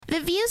The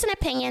views and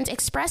opinions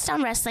expressed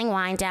on Wrestling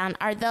Winedown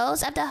are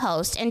those of the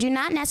host and do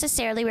not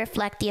necessarily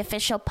reflect the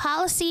official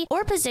policy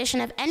or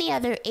position of any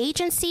other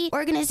agency,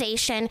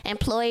 organization,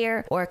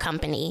 employer, or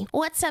company.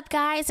 What's up,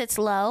 guys? It's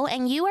Lo,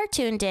 and you are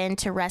tuned in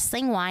to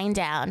Wrestling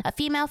Winedown, a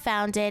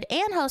female-founded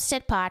and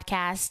hosted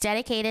podcast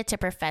dedicated to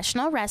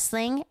professional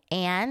wrestling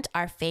and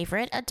our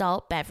favorite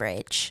adult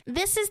beverage.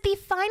 This is the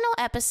final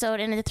episode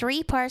in a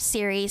three-part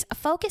series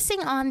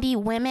focusing on the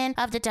women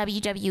of the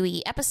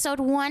WWE. Episode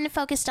 1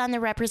 focused on the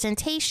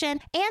representation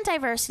and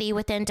diversity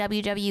within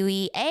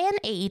WWE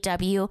and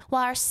AEW,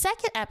 while our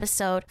second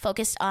episode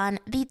focused on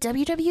the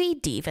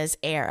WWE Divas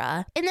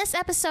era. In this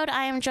episode,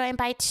 I am joined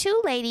by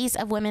two ladies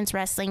of women's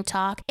wrestling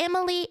talk,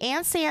 Emily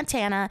and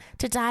Santana,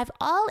 to dive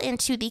all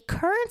into the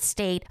current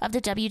state of the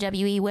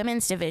WWE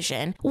women's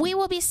division. We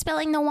will be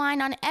spilling the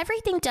wine on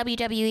everything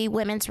WWE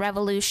Women's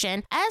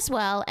Revolution, as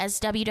well as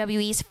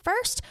WWE's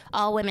first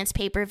all-women's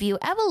pay-per-view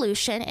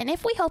Evolution, and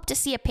if we hope to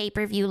see a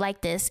pay-per-view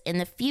like this in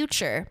the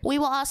future. We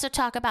will also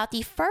talk about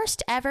the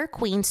first ever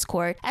Queen's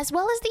Court, as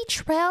well as the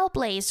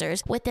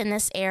trailblazers within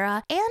this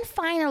era, and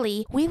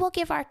finally, we will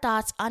give our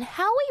thoughts on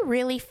how we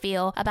really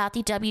feel about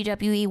the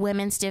WWE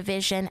Women's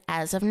division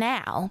as of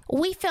now.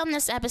 We filmed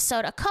this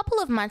episode a couple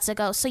of months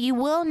ago, so you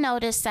will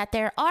notice that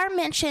there are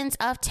mentions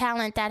of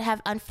talent that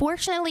have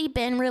unfortunately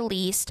been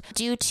released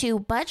due to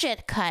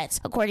budget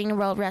cuts, according to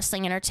World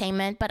Wrestling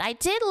Entertainment, but I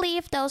did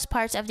leave those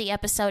parts of the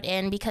episode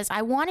in because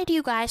I wanted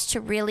you guys to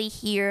really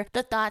hear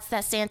the thoughts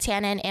that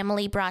Santana and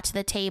Emily brought to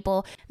the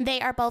table.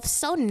 They are both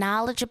so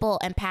knowledgeable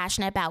and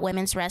passionate about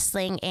women's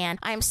wrestling, and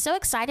I'm so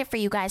excited for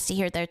you guys to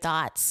hear their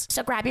thoughts.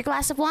 So grab your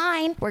glass of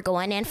wine. We're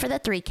going in for the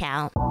 3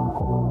 count.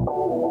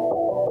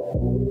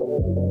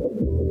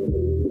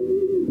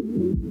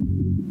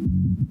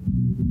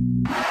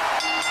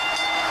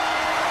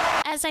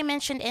 As I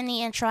mentioned in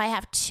the intro, I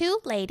have two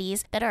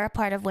ladies that are a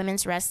part of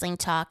Women's Wrestling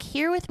Talk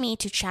here with me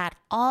to chat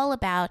all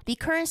about the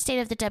current state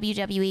of the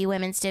WWE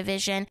Women's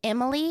Division.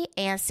 Emily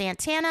and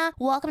Santana,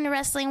 welcome to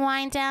Wrestling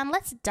Winedown.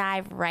 Let's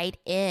dive right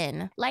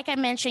in. Like I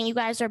mentioned, you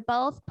guys are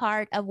both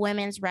part of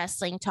Women's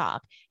Wrestling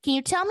Talk. Can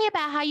you tell me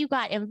about how you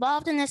got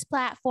involved in this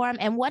platform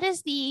and what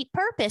is the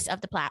purpose of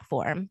the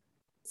platform?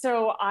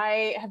 So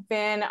I have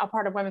been a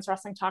part of Women's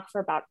Wrestling Talk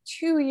for about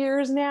 2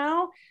 years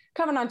now,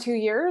 coming on 2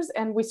 years.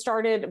 And we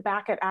started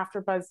back at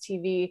AfterBuzz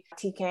TV,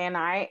 TK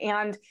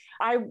and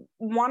I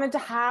wanted to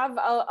have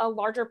a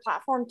larger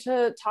platform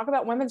to talk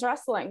about women's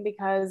wrestling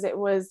because it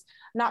was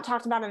not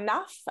talked about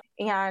enough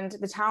and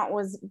the talent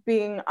was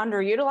being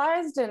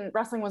underutilized, and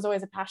wrestling was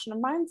always a passion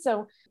of mine.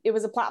 So it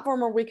was a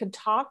platform where we could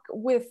talk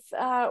with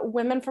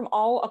women from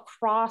all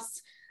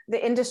across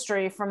the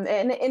industry, from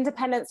the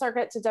independent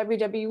circuit to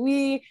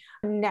WWE,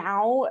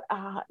 now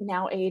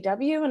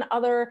AEW and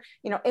other,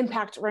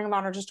 Impact, Ring of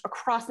Honor, just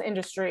across the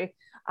industry,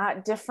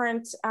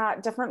 different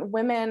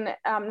women,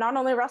 not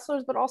only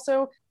wrestlers, but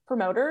also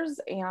promoters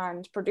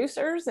and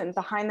producers and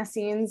behind the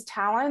scenes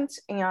talent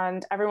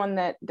and everyone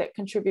that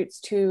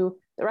contributes to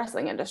the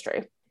wrestling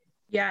industry.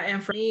 Yeah.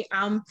 And for me,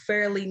 I'm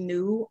fairly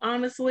new,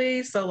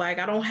 honestly. So I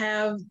don't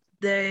have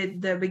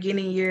the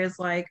beginning years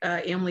like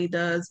Emily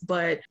does.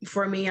 But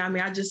for me,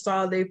 I just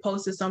saw they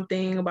posted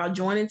something about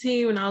joining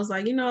team and I was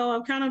like,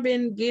 I've kind of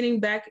been getting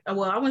back.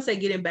 Well, I wouldn't say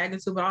getting back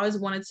into, but I always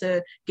wanted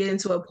to get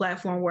into a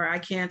platform where I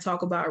can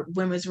talk about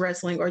women's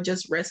wrestling or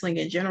just wrestling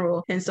in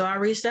general. And so I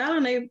reached out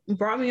and they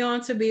brought me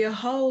on to be a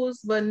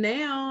host. But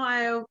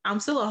now I'm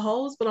still a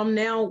host, but I'm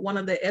now one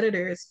of the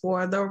editors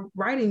for the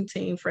writing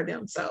team for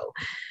them. So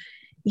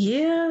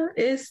yeah,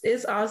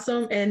 it's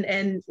awesome.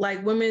 And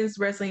like women's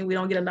wrestling, women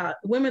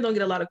don't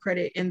get a lot of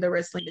credit in the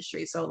wrestling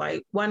industry. So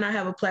why not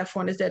have a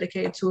platform that's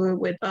dedicated to it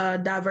with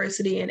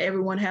diversity and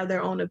everyone have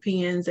their own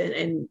opinions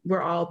and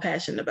we're all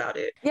passionate about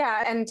it.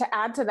 Yeah. And to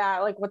add to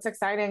that, what's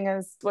exciting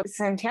is what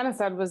Santana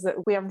said was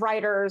that we have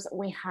writers,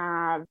 we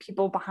have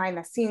people behind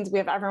the scenes, we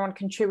have everyone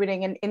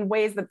contributing in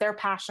ways that they're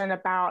passionate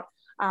about.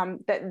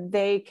 That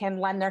they can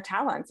lend their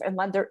talents and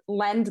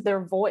lend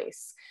their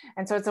voice.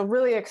 And so it's a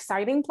really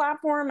exciting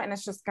platform and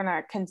it's just going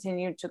to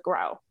continue to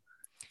grow.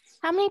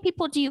 How many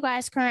people do you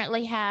guys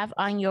currently have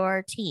on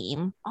your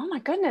team? Oh my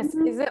goodness.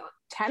 Is it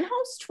 10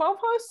 hosts, 12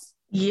 hosts?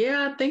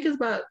 Yeah, I think it's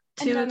about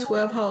 10 or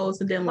 12 hosts.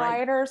 And then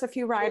writers, a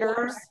few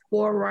writers.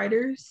 Four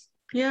writers.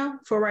 Yeah,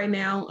 for right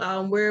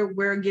now.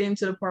 We're getting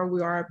to the part we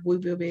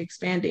will be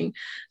expanding.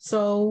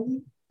 So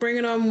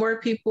bringing on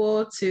more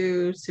people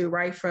to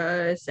write for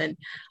us and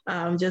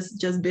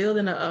just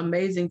building an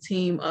amazing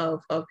team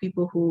of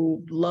people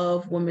who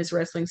love women's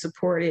wrestling,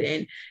 support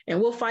it, and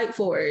we'll fight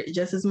for it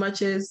just as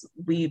much as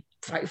we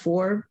fight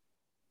for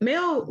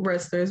male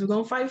wrestlers. We're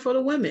going to fight for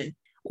the women.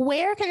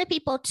 Where can the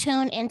people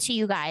tune into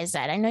you guys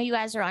at? I know you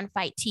guys are on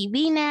Fight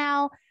TV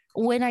now.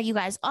 When are you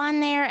guys on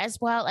there, as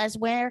well as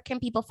where can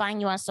people find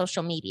you on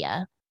social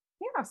media?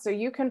 Yeah, so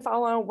you can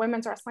follow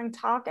Women's Wrestling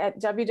Talk at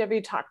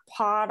WW Talk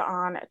Pod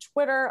on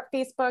Twitter,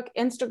 Facebook,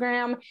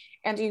 Instagram,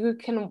 and you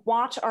can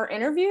watch our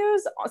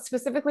interviews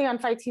specifically on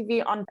Fight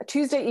TV on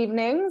Tuesday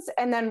evenings.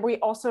 And then we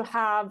also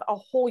have a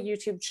whole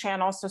YouTube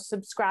channel, so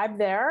subscribe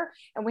there.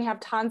 And we have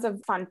tons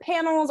of fun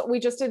panels.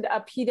 We just did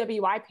a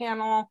PWI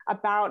panel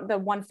about the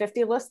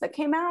 150 list that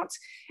came out.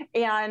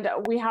 And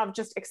we have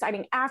just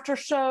exciting after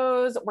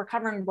shows. We're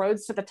covering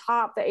Roads to the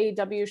Top, the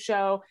AEW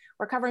show.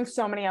 We're covering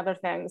so many other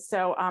things.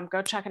 So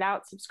go check it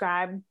out,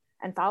 subscribe,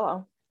 and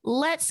follow.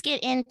 Let's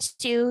get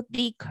into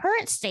the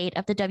current state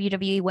of the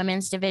WWE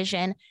women's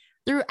division.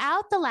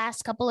 Throughout the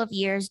last couple of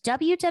years,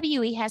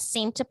 WWE has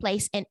seemed to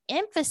place an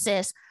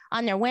emphasis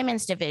on their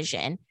women's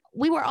division.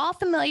 We were all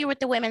familiar with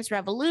the women's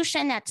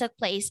revolution that took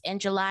place in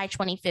July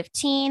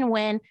 2015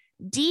 when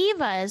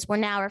divas were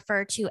now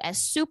referred to as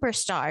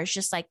superstars,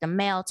 just like the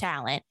male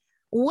talent.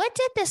 What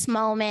did this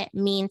moment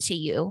mean to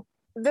you?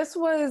 This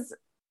was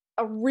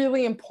a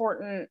really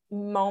important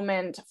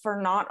moment for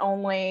not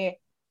only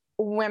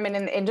women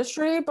in the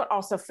industry, but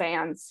also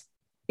fans,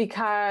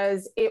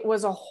 because it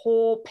was a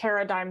whole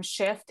paradigm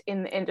shift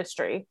in the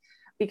industry,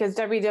 because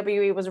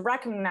WWE was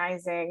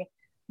recognizing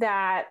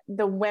that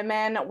the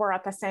women were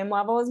at the same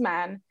level as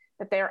men,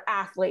 that they're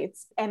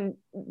athletes, and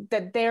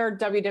that they're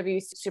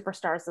WWE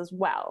superstars as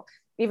well,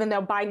 even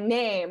though by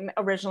name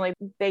originally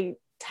they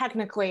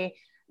technically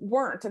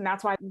weren't. And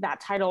that's why that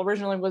title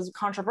originally was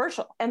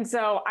controversial. And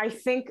so I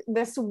think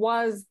this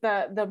was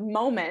the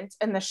moment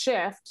and the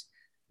shift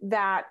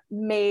that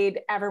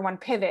made everyone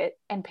pivot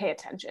and pay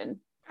attention.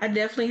 I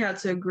definitely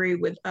have to agree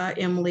with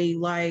Emily.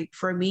 Like,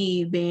 for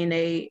me, being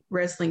a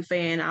wrestling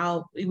fan,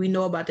 we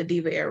know about the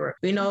Diva era.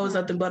 We know it was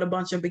nothing but a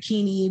bunch of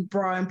bikini,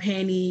 bra and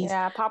panties.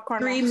 Yeah,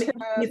 popcorn.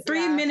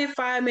 3-minute,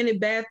 5-minute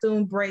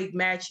bathroom break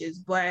matches.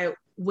 But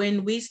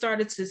when we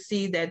started to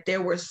see that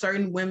there were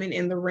certain women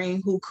in the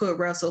ring who could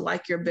wrestle,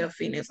 like your Beth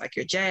Phoenix, like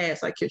your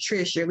Jazz, like your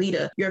Trish, your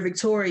Lita, your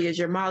Victorias,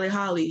 your Molly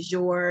Hollies,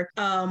 your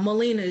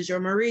Melinas,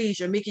 your Maries,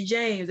 your Mickey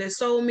James. There's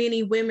so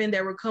many women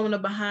that were coming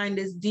up behind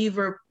this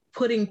diva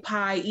putting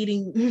pie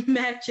eating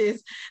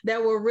matches that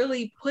were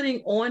really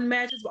putting on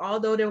matches,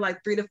 although they're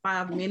like 3 to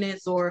 5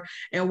 minutes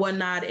and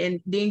whatnot.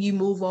 And then you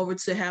move over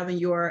to having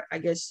your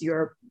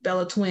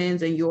Bella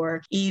Twins and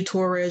your Eve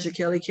Torres, your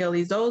Kelly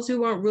Kellys, those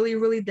who weren't really,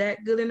 really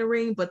that good in the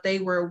ring, but they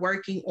were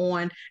working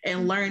on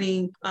and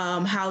learning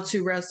how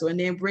to wrestle, and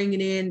then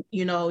bringing in,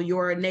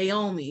 your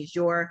Naomi's,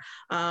 your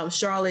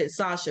Charlotte,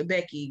 Sasha,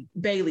 Becky,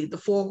 Bailey, the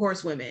 4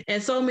 horsewomen,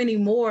 and so many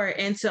more.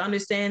 And to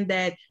understand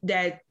that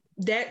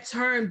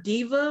term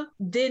diva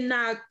did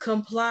not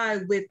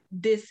comply with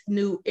this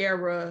new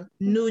era,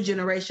 new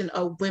generation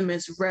of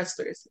women's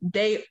wrestlers.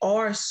 They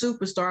are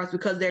superstars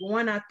because they're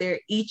going out there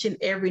each and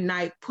every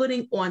night,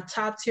 putting on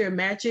top tier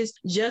matches,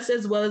 just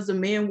as well as the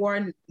men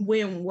were,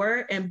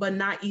 but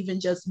not even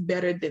just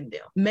better than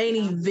them. Main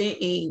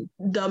eventing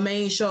the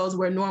main shows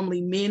where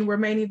normally men were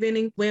main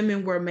eventing,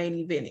 women were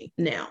main eventing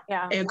now.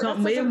 Yeah. And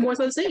maybe more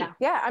so see.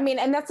 Yeah. I mean,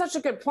 and that's such a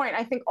good point.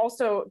 I think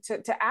also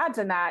to add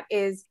to that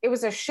is it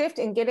was a shift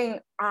in getting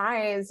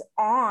eyes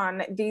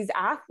on these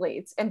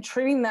athletes and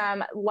treating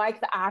them like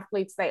the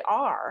athletes they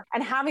are,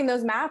 and having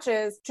those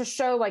matches to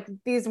show like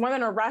these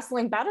women are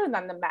wrestling better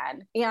than the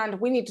men, and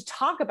we need to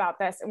talk about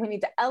this and we need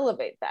to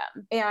elevate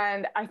them.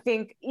 And I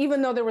think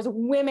even though there was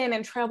women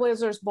and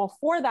trailblazers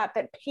before that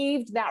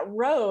paved that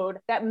road,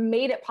 that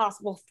made it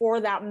possible for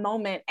that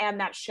moment and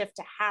that shift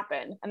to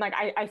happen. And like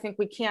I think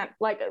we can't,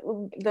 like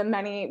the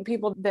many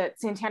people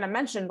that Santana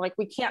mentioned, like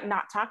we can't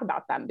not talk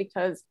about them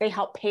because they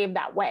helped pave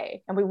that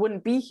way, and we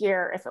wouldn't be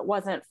here if it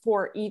wasn't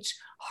for each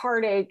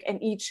heartache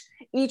and each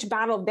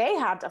battle they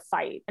had to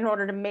fight in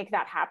order to make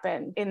that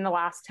happen in the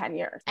last 10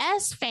 years.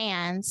 As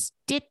fans,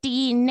 did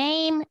the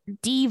name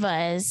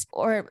divas,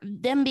 or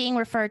them being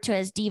referred to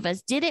as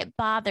divas, did it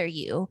bother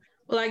you?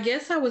 Well, I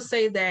guess I would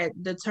say that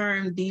the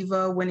term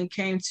diva, when it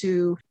came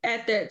to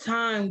at that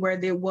time where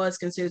there was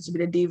considered to be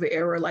the diva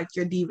era, like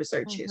your diva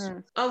searches. Mm-hmm.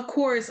 Of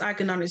course, I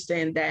can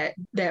understand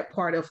that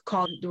part of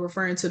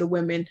referring to the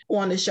women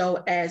on the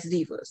show as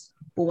divas.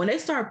 But when they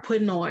start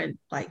putting on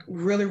like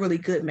really, really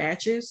good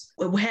matches,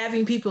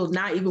 having people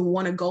not even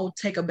want to go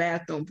take a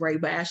bathroom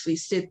break, but actually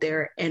sit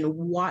there and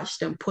watch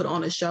them put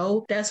on a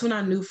show, that's when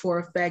I knew for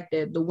a fact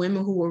that the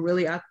women who were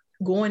really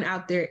going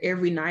out there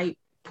every night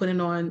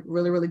putting on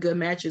really, really good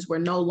matches were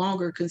no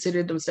longer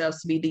considered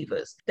themselves to be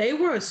divas. They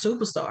were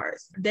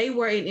superstars. They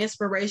were an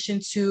inspiration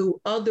to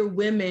other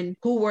women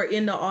who were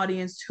in the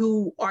audience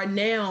who are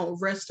now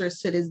wrestlers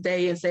to this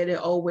day and say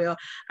that, oh, well,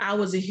 I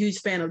was a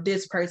huge fan of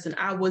this person.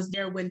 I was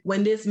there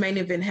when this main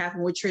event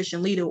happened with Trish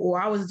and Lita, or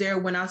I was there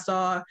when I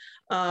saw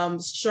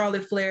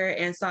Charlotte Flair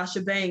and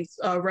Sasha Banks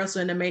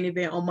wrestle in the main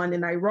event on Monday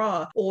Night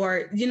Raw,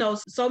 or,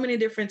 so many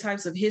different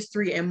types of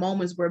history and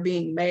moments were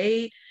being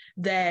made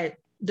that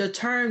the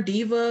term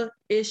diva,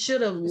 it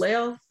should have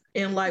left.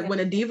 And when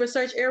the diva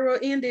search era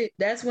ended,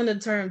 that's when the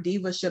term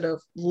diva should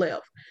have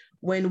left.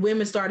 when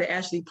women started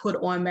actually put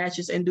on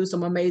matches and do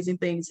some amazing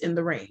things in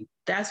the ring.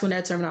 That's when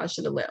that terminology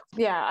should have left.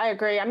 Yeah, I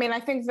agree. I mean, I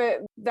think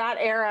that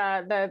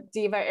era, the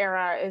diva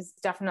era, is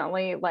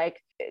definitely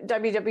like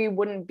WWE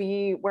wouldn't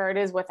be where it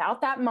is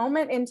without that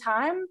moment in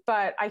time.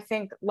 But I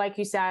think, like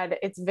you said,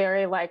 it's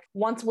very like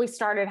once we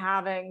started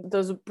having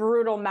those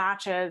brutal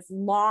matches,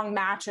 long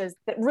matches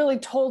that really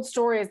told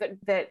stories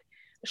that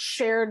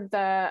shared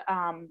the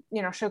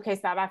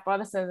showcase that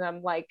athleticism,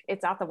 like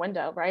it's out the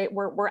window, right?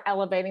 We're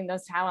elevating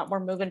those talent,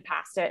 we're moving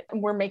past it,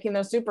 and we're making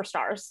those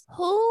superstars.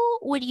 Who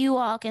would you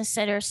all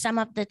consider some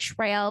of the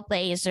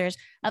trailblazers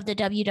of the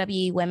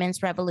WWE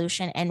Women's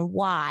Revolution, and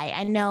why?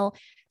 I know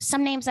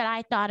some names that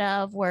I thought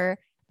of were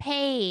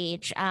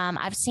Paige.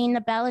 I've seen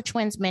the Bella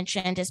Twins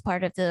mentioned as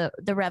part of the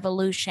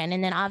Revolution,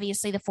 and then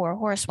obviously the Four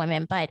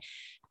Horsewomen. But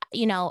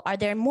are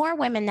there more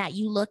women that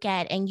you look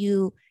at and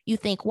you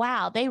think,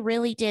 wow, they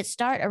really did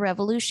start a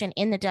revolution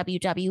in the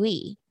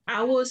WWE?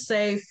 I would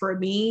say for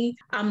me,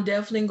 I'm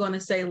definitely going to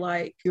say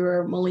like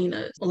your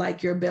Melina,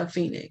 like your Beth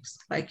Phoenix,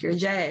 like your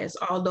Jazz.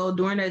 Although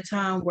during that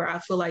time where I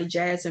feel like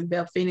Jazz and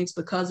Beth Phoenix,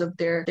 because of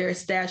their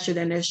stature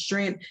and their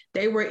strength,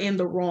 they were in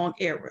the wrong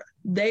era.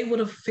 They would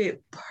have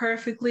fit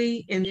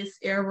perfectly in this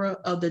era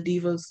of the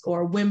divas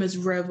or women's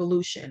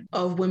revolution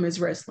of women's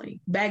wrestling.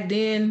 Back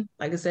then,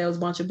 like I said, it was a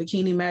bunch of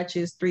bikini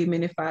matches,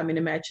 3-minute,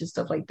 5-minute matches,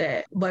 stuff like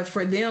that. But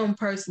for them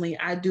personally,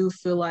 I do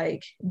feel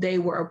like they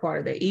were a part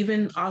of that.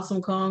 Even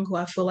Awesome Kong, who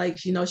I feel like,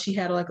 she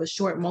had like a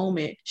short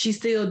moment. She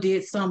still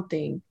did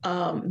something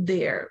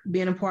there,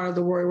 being a part of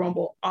the Royal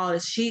Rumble. All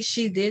this,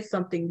 she did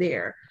something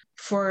there.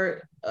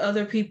 For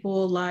other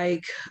people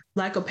like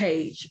a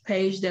Paige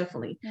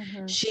definitely.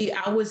 Mm-hmm.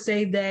 I would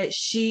say that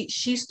she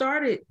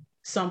started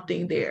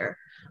something there.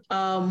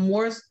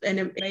 More, and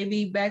it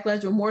maybe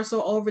backlash, but more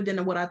so over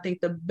than what I think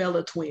the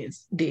Bella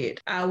Twins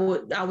did. I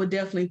would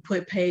definitely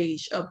put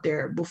Paige up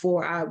there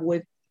before I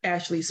would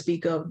actually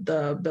speak of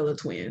the Bella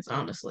Twins,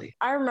 honestly.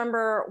 I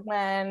remember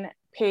when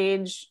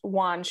Paige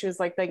won, she was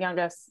like the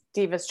youngest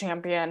Divas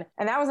champion.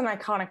 And that was an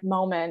iconic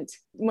moment.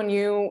 When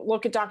you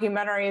look at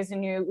documentaries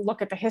and you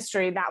look at the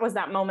history, that was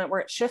that moment where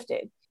it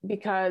shifted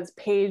because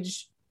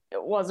Paige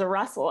was a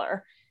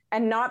wrestler.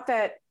 And not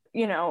that,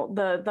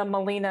 the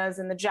Melinas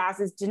and the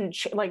Jazzes didn't,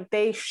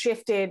 they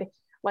shifted,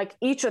 like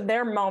each of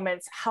their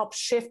moments helped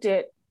shift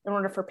it in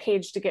order for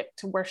Paige to get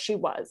to where she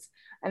was.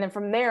 And then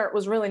from there, it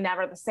was really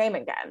never the same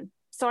again.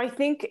 So I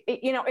think,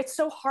 it's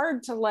so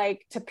hard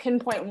to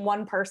pinpoint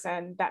one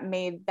person that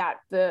made that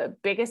the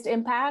biggest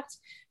impact,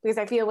 because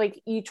I feel like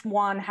each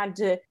one had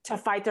to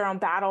fight their own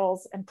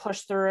battles and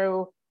push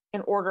through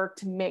in order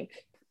to make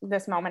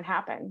this moment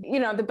happen.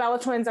 The Bella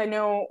Twins, I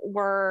know,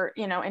 were,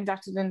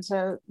 inducted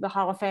into the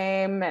Hall of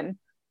Fame, and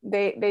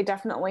they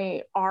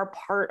definitely are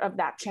part of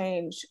that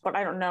change. But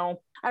I don't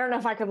know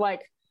if I could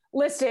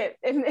list it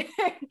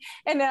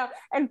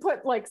and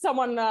put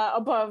someone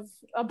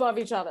above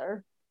each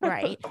other.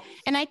 Right.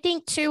 And I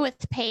think too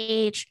with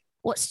Paige,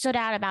 what stood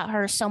out about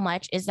her so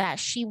much is that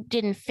she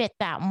didn't fit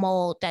that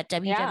mold that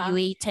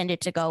WWE tended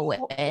to go with.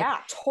 Yeah,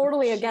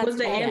 totally against. She was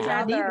the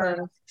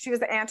anti-diva. She was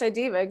the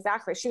anti-diva,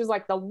 exactly. She was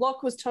like, the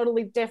look was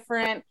totally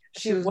different.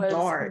 She was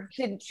dark.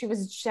 She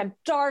had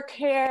dark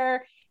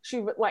hair. She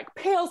was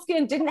pale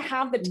skin, didn't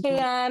have the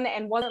tan,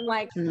 and wasn't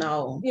didn't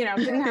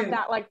have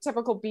that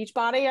typical beach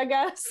body, I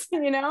guess,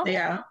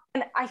 Yeah.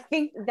 And I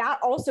think that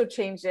also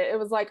changed it. It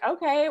was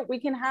okay,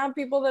 we can have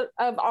people that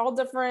of all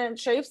different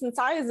shapes and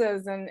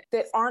sizes and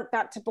that aren't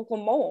that typical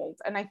mold.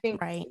 And I think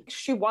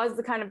she was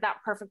the kind of that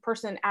perfect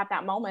person at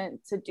that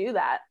moment to do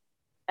that.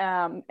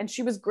 And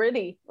she was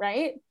gritty,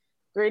 right?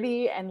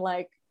 Gritty and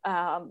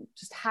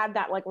just had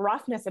that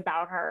roughness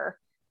about her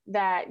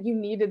that you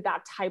needed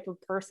that type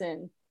of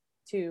person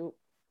to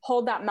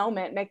hold that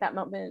moment, make that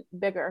moment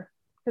bigger,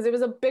 because it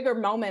was a bigger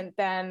moment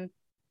than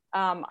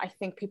I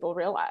think people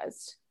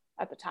realized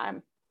at the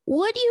time.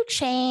 Would you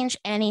change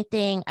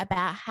anything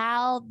about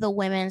how the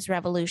women's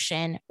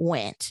revolution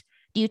went?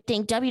 Do you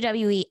think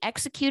WWE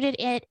executed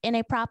it in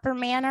a proper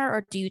manner,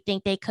 or do you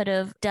think they could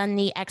have done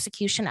the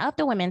execution of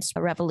the women's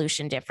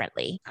revolution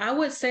differently? I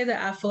would say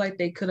that I feel like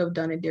they could have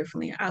done it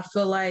differently. I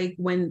feel like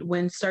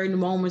when certain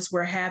moments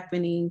were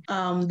happening,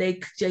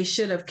 they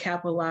should have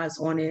capitalized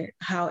on it.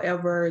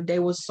 However, they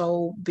were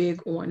so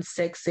big on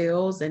sex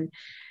sales and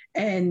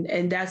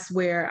that's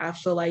where I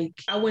feel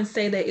like I wouldn't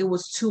say that it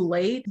was too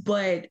late,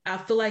 but I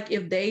feel like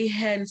if they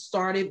hadn't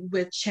started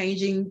with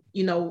changing,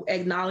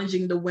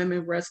 acknowledging the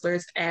women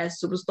wrestlers as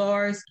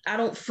superstars, I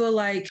don't feel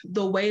like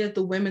the way that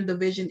the women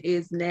division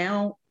is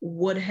now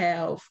would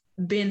have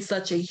been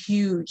such a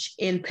huge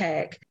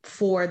impact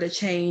for the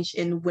change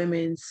in the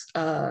women's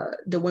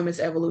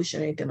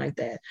evolution, anything like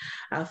that.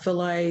 I feel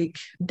like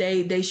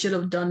they should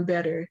have done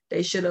better.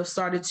 They should have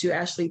started to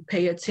actually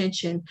pay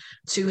attention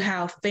to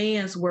how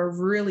fans were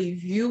really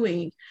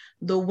viewing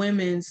the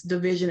women's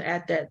division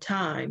at that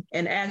time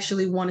and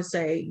actually want to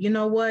say, you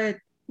know what?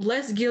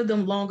 let's give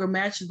them longer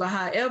matches. But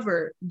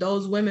however,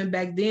 those women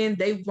back then,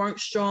 they weren't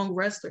strong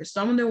wrestlers.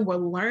 Some of them were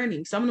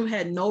learning. Some of them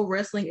had no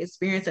wrestling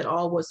experience at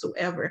all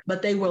whatsoever,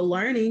 but they were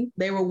learning.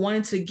 They were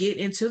wanting to get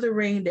into the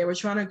ring. They were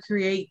trying to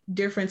create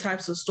different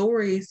types of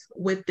stories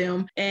with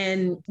them.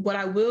 And what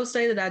I will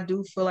say that I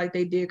do feel like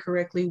they did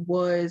correctly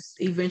was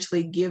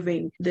eventually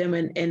giving them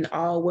an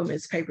all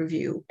women's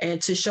pay-per-view,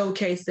 and to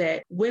showcase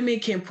that women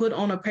can put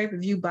on a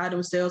pay-per-view by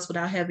themselves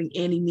without having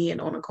any men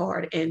on a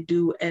card and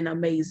do an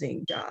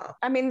amazing job.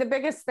 I mean, the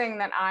biggest thing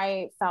that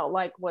I felt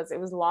like was it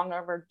was long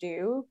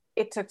overdue.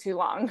 It took too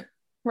long,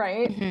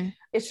 right? Mm-hmm.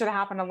 It should have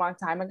happened a long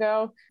time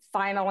ago.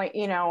 Finally,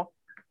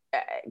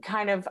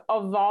 kind of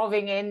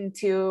evolving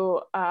into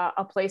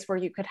a place where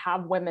you could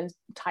have women's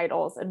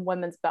titles and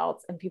women's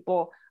belts and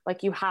people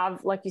like you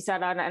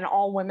said, on an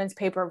all women's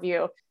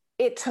pay-per-view.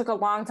 It took a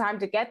long time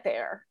to get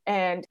there,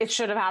 and it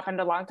should have happened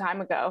a long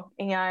time ago.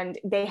 And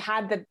they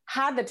had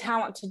the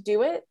talent to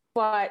do it,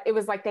 but it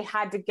was like they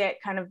had to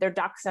get kind of their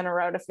ducks in a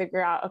row to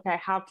figure out, okay,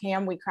 how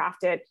can we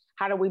craft it?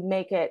 How do we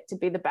make it to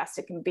be the best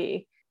it can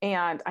be?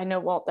 And I know,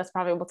 we'll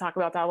talk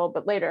about that a little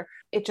bit later.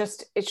 It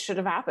should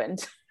have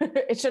happened.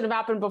 It should have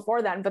happened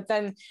before then. But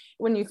then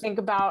when you think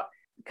about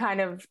kind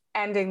of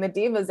ending the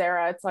Divas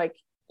era, it's like,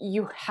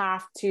 you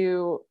have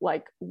to,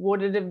 like,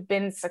 would it have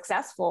been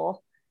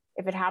successful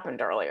if it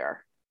happened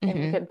earlier? Mm-hmm.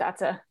 And we could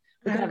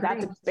have that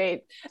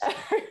debate.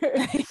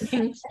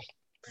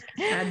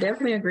 I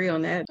definitely agree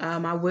on that.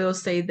 I will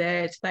say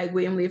that, like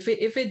with Emily, if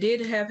it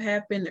did have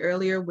happened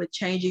earlier with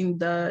changing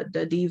the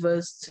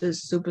Divas to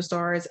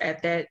superstars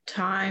at that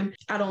time,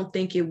 I don't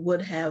think it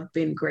would have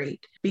been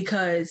great,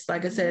 because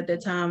like I said, at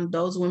that time,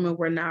 those women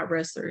were not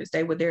wrestlers.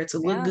 They were there to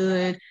look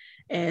good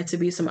and to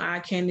be some eye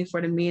candy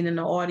for the men in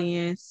the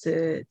audience,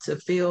 to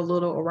feel a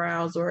little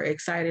aroused or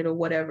excited or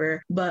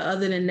whatever. But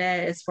other than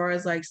that, as far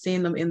as like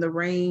seeing them in the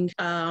ring,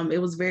 it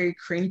was very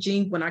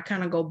cringy when I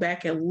kind of go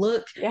back and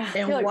look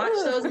and watch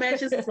those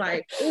matches. It's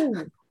like,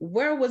 ooh,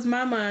 where was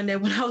my mind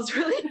at when I was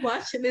really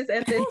watching this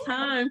at that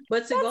time?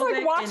 But to go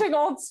back watching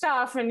old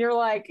stuff, and you're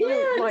like,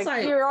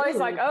 you're always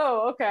like,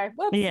 oh, okay,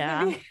 whoops.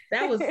 Yeah,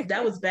 that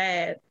was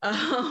bad.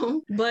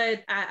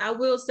 But I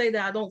will say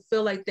that I don't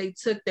feel like they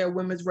took their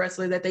women's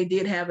wrestling that they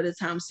did have at the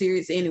time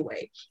serious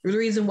anyway. The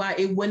reason why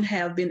it wouldn't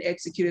have been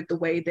executed the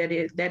way that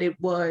it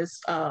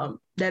was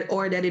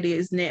that it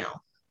is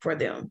now for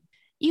them.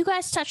 You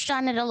guys touched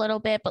on it a little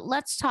bit, but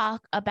let's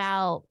talk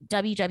about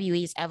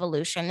WWE's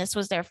evolution. This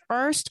was their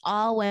first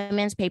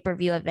all-women's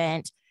pay-per-view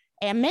event,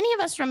 and many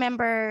of us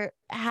remember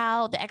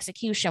how the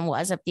execution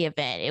was of the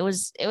event. It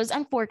was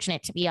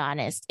unfortunate, to be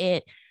honest.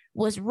 It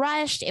was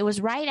rushed. It was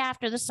right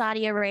after the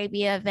Saudi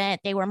Arabia event.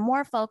 They were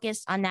more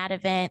focused on that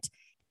event.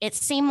 It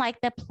seemed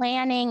like the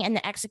planning and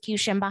the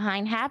execution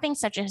behind having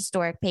such a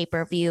historic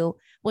pay-per-view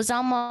was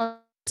almost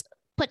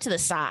put to the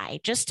side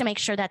just to make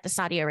sure that the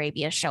Saudi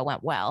Arabia show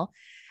went well.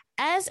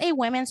 As a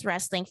women's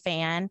wrestling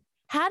fan,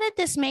 how did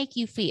this make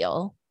you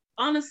feel?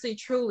 Honestly,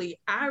 truly,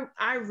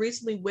 I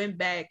recently went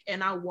back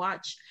and I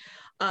watched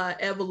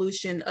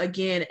Evolution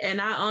again, and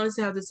I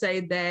honestly have to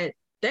say that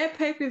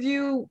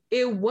pay-per-view,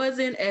 it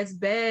wasn't as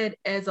bad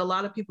as a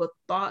lot of people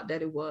thought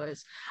that it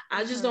was.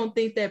 I just don't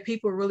think that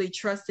people really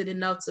trusted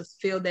enough to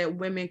feel that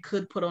women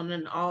could put on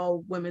an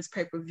all women's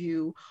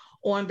pay-per-view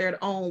on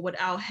their own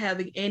without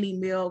having any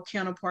male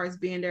counterparts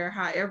being there.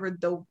 However,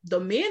 the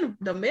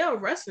male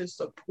wrestlers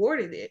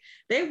supported it.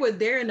 They were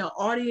there in the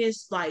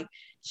audience, like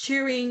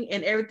cheering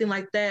and everything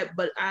like that.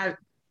 But I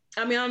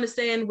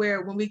understand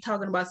when we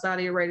talking about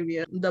Saudi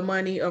Arabia, the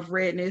money of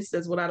redness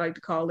is what I like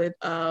to call it,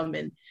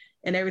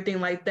 and everything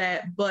like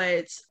that.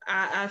 But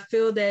I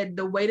feel that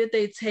the way that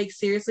they take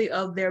seriously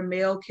of their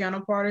male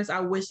counterparts, I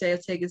wish they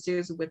had taken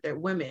seriously with their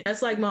women.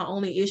 That's like my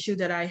only issue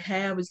that I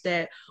have, is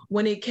that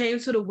when it came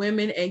to the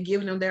women and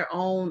giving them their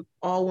own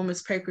all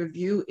women's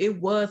pay-per-view, it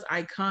was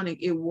iconic.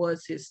 It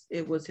was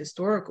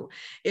historical.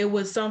 It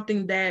was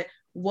something that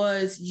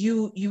was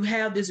you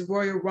have this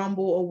Royal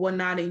Rumble or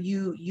whatnot, and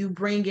you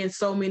bring in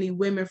so many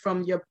women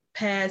from your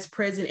past,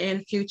 present,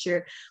 and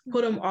future,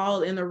 put them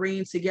all in the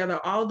ring together.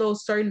 All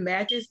those certain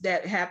matches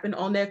that happened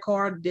on that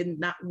card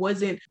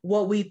wasn't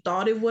what we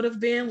thought it would have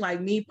been.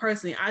 Like me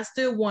personally, I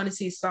still want to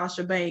see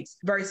Sasha Banks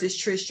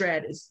versus Trish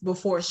Stratus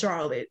before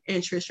Charlotte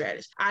and Trish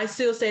Stratus. I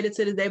still say that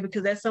to this day,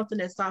 because that's something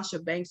that Sasha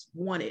Banks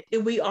wanted.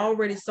 And we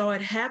already saw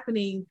it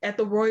happening at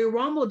the Royal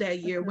Rumble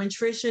that year when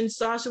Trish and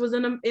Sasha was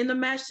in the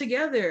match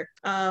together.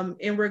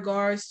 In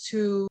regards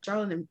to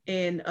Charlotte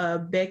and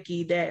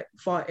Becky that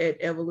fought at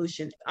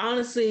Evolution,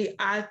 honestly,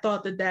 I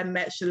thought that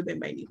match should have been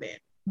main event,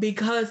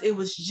 because it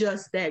was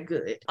just that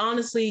good.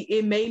 Honestly,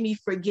 it made me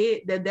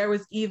forget that there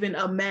was even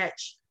a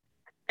match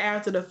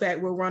after the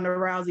fact with Ronda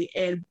Rousey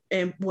and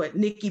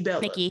Nikki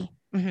Bella.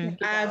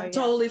 I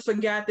totally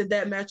forgot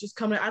that match was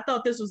coming. I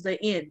thought this was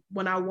the end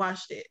when I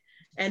watched it.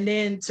 And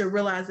then to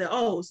realize that,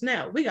 oh,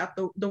 snap, we got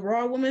the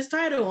Raw Women's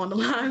title on the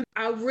line.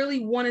 I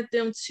really wanted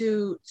them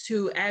to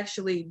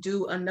actually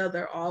do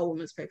another all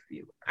women's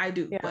pay-per-view. I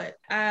do, but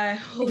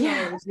who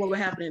knows what will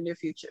happen in their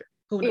future.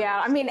 Who knows?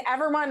 Yeah, I mean,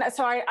 everyone.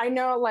 So I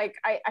know, like,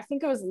 I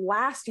think it was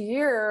last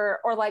year,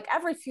 or like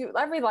every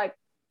like,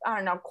 I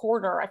don't know,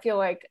 quarter, I feel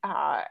like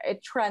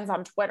it trends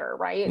on Twitter,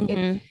 right?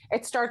 Mm-hmm.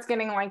 It starts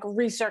getting like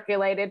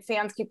recirculated.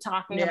 Fans keep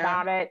talking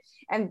about it,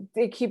 and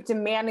they keep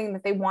demanding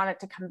that they want it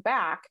to come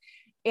back.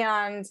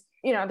 And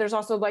there's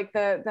also like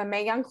the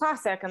Mae Young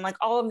Classic, and like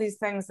all of these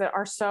things that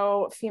are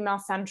so female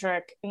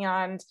centric.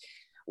 And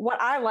what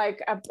I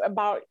like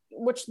about,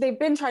 which they've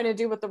been trying to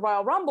do with the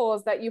Royal Rumble,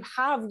 is that you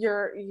have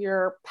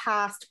your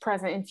past,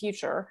 present, and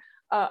future,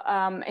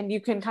 and you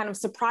can kind of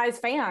surprise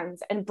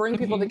fans and bring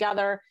people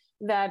together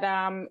that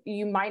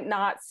you might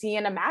not see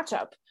in a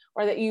matchup,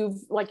 or that you've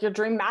like your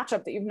dream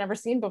matchup that you've never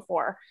seen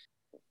before.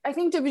 I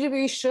think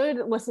WWE should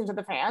listen to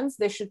the fans.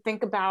 They should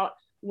think about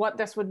what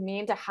this would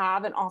mean to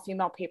have an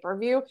all-female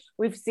pay-per-view.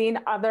 We've seen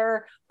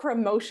other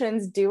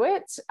promotions do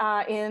it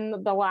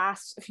in the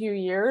last few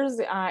years.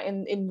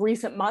 In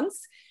recent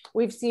months,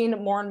 we've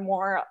seen more and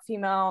more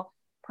female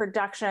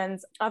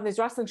productions of these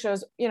wrestling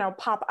shows,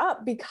 pop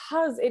up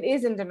because it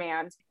is in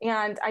demand.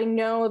 And I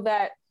know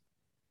that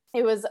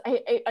it was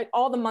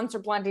all the months are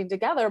blending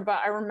together, but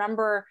I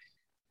remember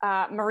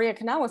Maria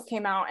Kanellis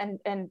came out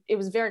and it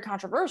was very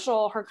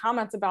controversial. Her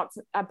comments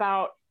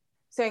about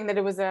saying that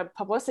it was a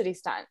publicity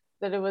stunt,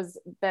 that it was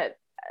that,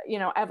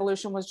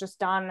 Evolution was just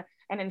done.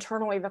 And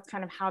internally, that's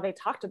kind of how they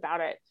talked about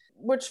it,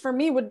 which for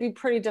me would be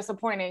pretty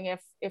disappointing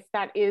if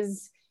that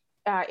is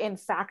in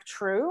fact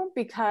true,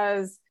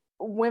 because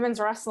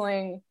women's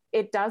wrestling,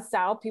 it does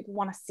sell. People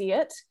want to see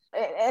it.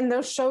 And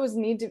those shows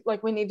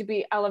we need to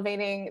be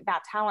elevating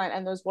that talent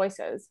and those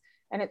voices.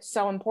 And it's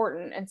so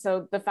important. And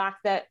so the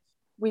fact that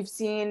we've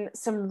seen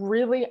some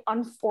really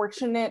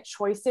unfortunate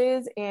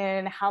choices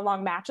in how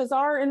long matches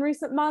are in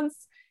recent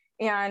months,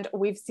 and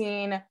we've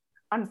seen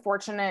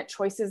unfortunate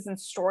choices in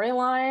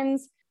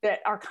storylines that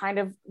are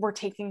we're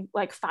taking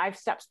like 5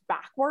 steps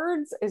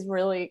backwards, is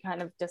really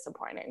kind of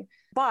disappointing.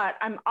 But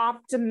I'm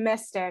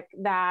optimistic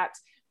that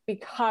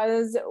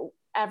because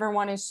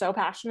everyone is so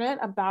passionate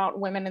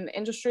about women in the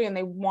industry and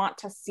they want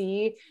to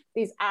see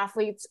these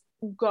athletes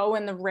go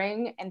in the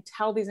ring and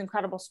tell these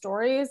incredible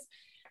stories,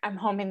 I'm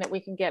hoping that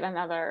we can get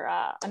another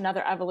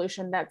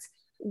evolution that's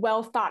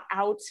well thought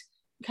out,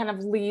 kind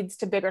of leads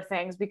to bigger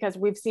things, because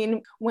we've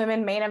seen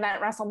women main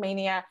event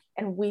WrestleMania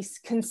and we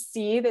can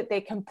see that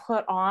they can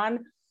put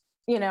on,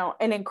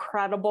 an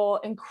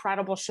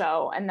incredible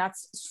show. And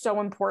that's so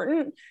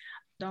important.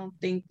 Don't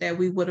think that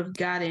we would have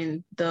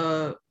gotten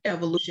the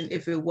evolution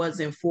if it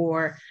wasn't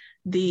for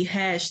the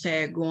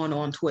hashtag going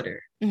on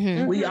Twitter. I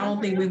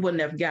don't think we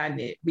wouldn't have gotten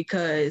it,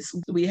 because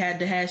we had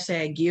the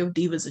hashtag give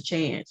divas a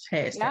chance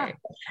hashtag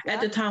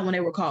at the time when they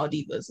were called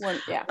divas.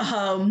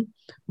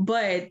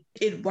 But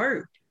it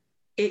worked.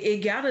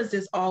 It got us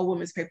this all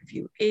women's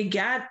pay-per-view. It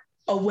got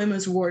a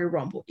women's Royal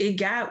Rumble. It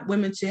got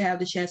women to have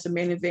the chance to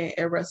main event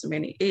at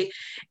WrestleMania.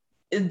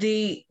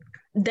 They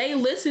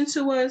listen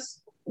to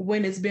us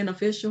when it's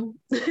beneficial.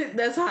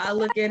 That's how I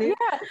look at it.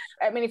 Yeah.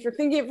 I mean, if you're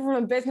thinking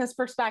from a business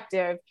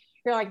perspective,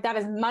 you're like, that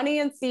is money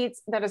in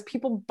seats. That is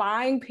people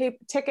buying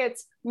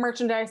tickets,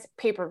 merchandise,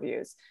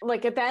 pay-per-views.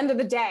 Like at the end of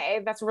the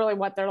day, that's really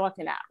what they're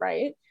looking at,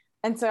 right?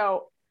 And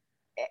so,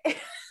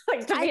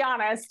 like, to be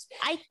honest,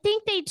 I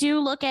think they do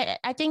look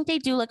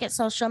at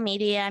social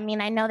media. I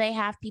mean, I know they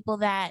have people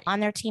that on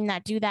their team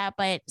that do that,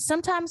 but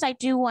sometimes I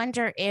do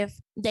wonder if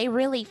they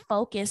really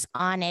focus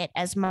on it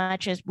as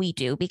much as we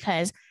do,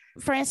 because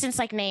for instance,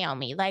 like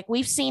Naomi, like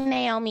we've seen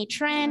Naomi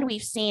trend,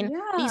 we've seen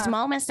these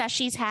moments that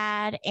she's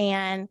had,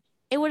 and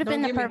it would have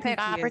been the perfect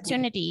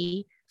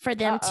opportunity for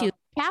them to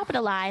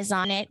capitalize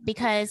on it,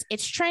 because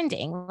it's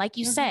trending. Like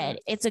you said,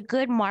 it's a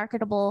good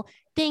marketable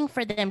thing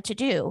for them to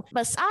do.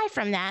 But aside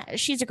from that,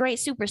 she's a great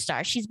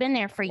superstar. She's been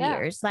there for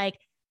years. Like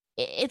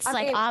it's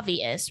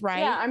obvious, right?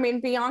 Yeah. I mean,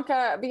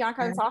 Bianca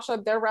and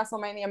Sasha, their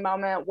WrestleMania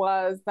moment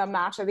was the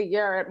match of the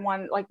year.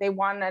 They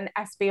won an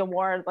ESPY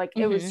award. Like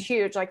it was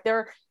huge. Like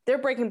they're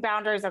breaking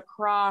boundaries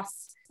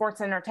across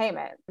sports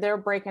entertainment. They're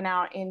breaking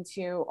out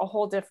into a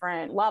whole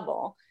different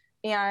level.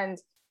 And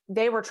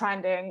they were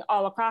trending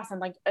all across,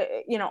 and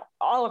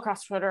all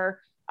across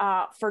Twitter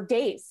for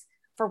days,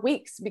 for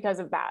weeks, because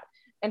of that.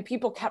 And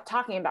people kept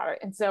talking about it.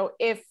 And so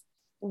if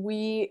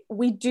we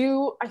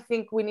do, I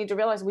think we need to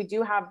realize we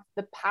do have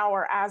the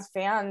power as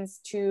fans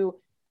to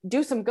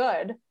do some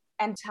good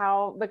and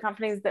tell the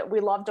companies that we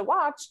love to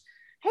watch,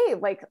 hey,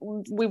 like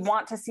we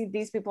want to see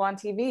these people on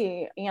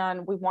TV,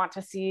 and we want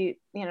to see,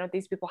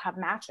 these people have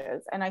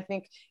matches. And I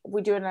think if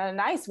we do it in a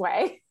nice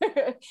way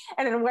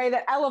and in a way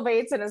that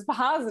elevates and is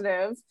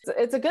positive,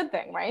 it's a good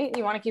thing, right?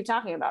 You want to keep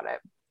talking about it.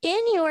 In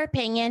your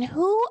opinion,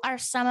 who are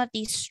some of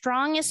the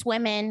strongest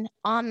women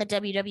on the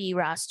WWE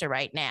roster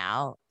right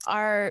now?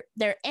 Are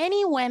there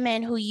any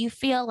women who you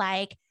feel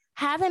like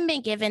haven't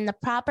been given the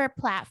proper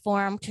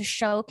platform to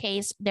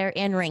showcase their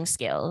in-ring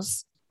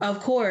skills? Of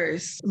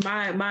course,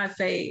 my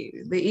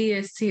fave, the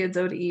EST of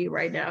WWE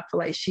right now. I feel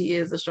like she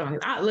is the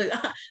strongest.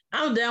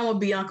 I'm down with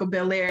Bianca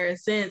Belair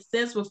since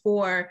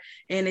before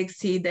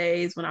NXT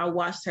days when I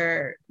watched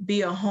her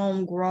be a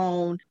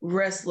homegrown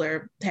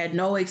wrestler. Had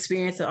no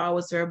experience at all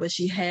with her, but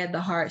she had the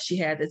heart, she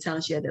had the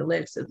talent, she had the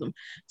athleticism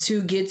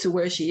to get to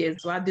where she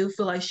is. So I do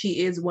feel like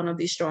she is one of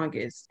the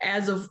strongest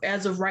as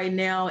of right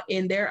now.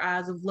 In their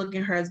eyes of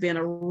looking at her as being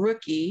a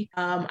rookie,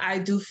 I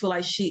do feel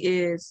like she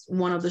is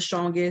one of the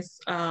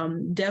strongest.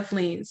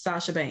 Definitely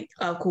Sasha Banks,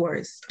 of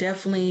course.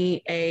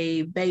 Definitely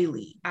a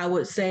Bailey. I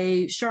would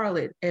say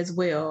Charlotte as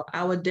well.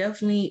 I would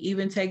definitely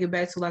even take it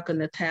back to like a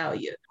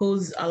Natalia,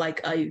 who's like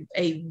a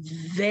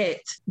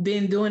vet,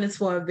 been doing this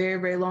for a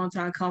very, very long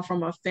time, come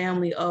from a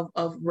family of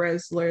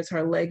wrestlers,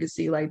 her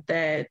legacy like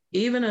that.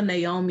 Even a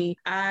Naomi,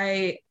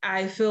 I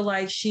feel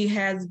like she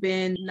has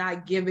been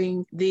not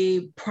giving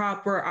the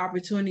proper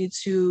opportunity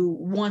to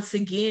once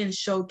again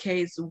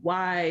showcase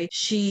why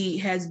she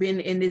has been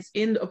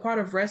in a part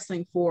of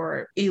wrestling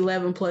for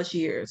 11 plus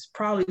years,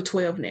 probably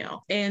 12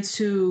 now. And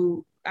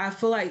I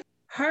feel like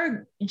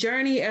her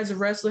journey as a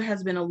wrestler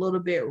has been a little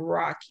bit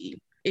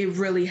rocky. It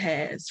really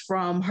has.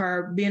 From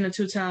her being a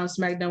 2-time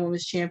SmackDown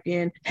Women's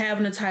Champion,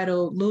 having a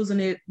title, losing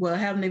it,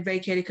 having it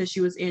vacated because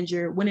she was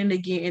injured, winning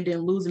again, and then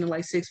losing it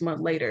like 6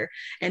 months later,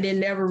 and then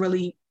never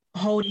really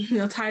holding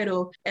a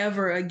title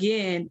ever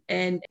again.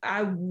 And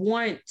I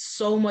want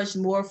so much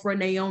more for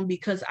Naomi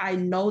because I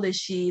know that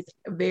she's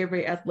very,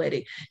 very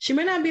athletic. She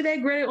may not be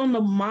that great on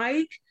the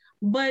mic,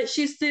 but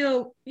she's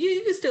still,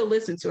 you can still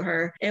listen to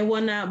her and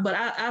whatnot. But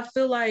I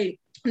feel like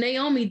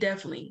Naomi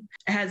definitely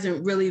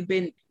hasn't really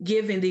been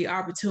given the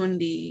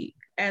opportunity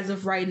as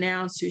of right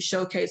now to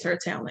showcase her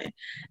talent.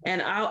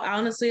 And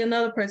honestly,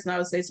 another person I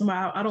would say,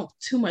 somebody I don't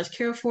too much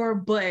care for,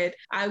 but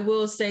I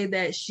will say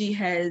that she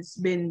has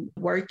been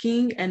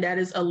working, and that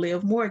is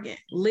Liv Morgan.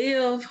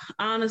 Liv,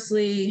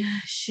 honestly,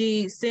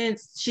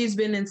 since she's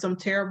been in some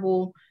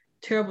terrible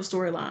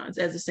storylines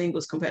as a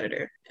singles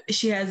competitor.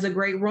 She has a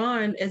great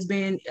run as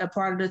being a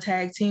part of the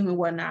tag team and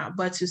whatnot,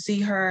 but to see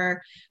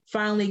her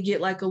finally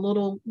get like a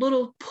little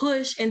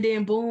push and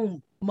then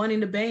boom, Money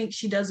in the Bank,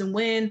 she doesn't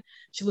win.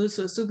 She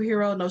loses to a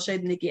superhero, no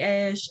shade to Nikki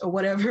Ash or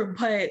whatever,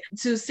 but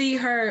to see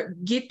her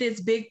get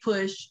this big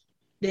push,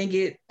 then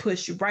get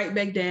pushed right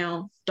back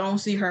down. Don't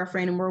see her for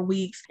any more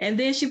weeks. And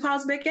then she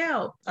pops back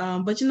out.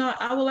 But,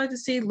 I would like to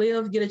see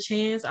Liv get a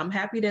chance. I'm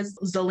happy that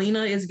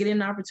Zelina is getting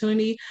an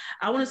opportunity.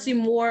 I want to see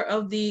more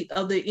of the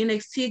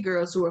NXT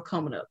girls who are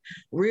coming up.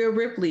 Rhea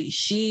Ripley,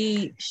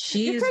 she's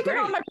You're taking great.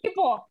 all my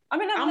people.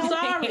 I'm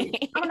sorry.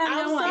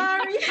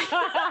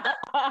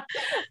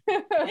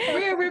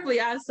 Rhea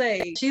Ripley, I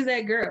say, she's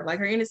that girl. Like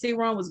her NXT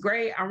run was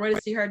great. I'm ready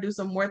to see her do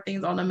some more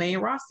things on the main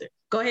roster.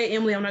 Go ahead,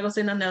 Emily. I'm not gonna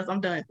say nothing else.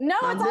 I'm done. No,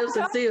 my lips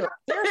are sealed.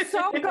 They're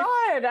so good. No,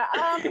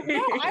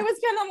 I was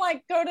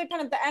gonna go to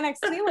kind of the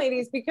NXT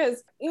ladies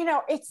because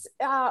it's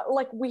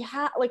we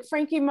had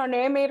Frankie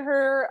Monet made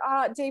her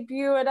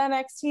debut at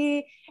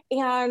NXT,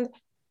 and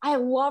I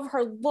love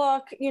her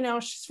look.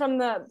 She's from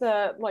the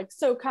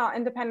SoCal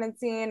independent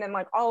scene and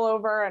all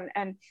over,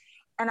 and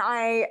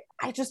I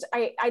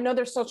know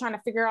they're still trying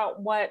to figure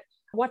out what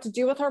to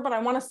do with her, but I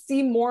want to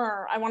see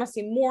more.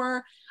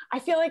 I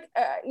feel like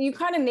you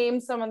kind of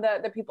named some of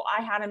the people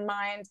I had in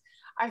mind.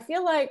 I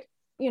feel like,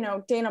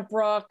 Dana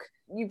Brooke,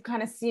 you've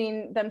kind of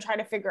seen them try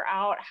to figure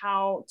out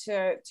how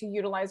to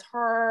utilize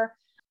her.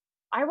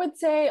 I would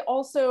say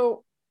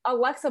also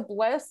Alexa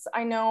Bliss,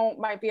 I know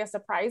might be a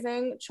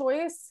surprising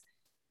choice,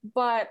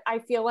 but I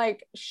feel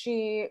like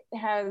she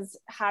has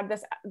had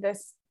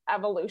this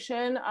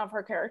evolution of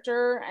her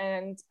character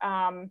and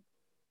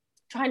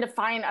trying to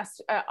find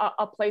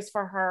a place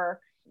for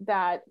her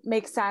that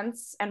makes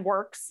sense and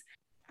works.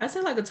 I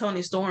say like a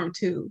Toni Storm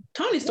too.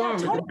 Toni Storm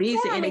is a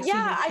beast in NXT.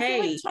 Yeah, I feel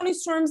like Toni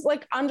Storm's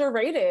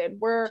underrated.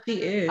 Where she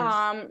is.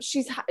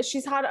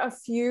 She's had a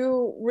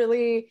few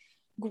really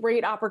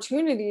great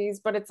opportunities,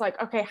 but it's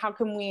okay, how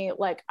can we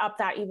up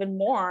that even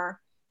more?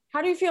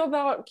 How do you feel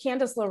about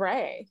Candice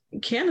LeRae?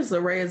 Candice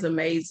LeRae is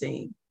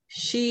amazing.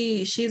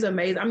 She's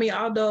amazing. I mean,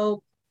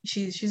 although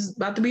she's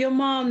about to be a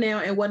mom now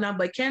and whatnot,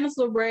 but Candice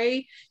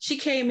LeRae, she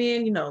came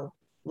in,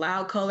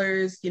 loud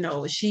colors, she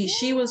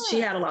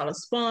had a lot of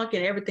spunk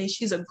and everything.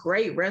 She's a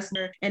great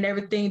wrestler and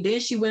everything. Then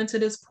she went to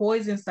this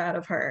poison side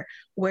of her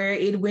where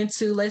it went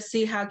to, let's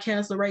see how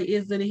Candice LeRae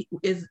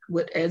is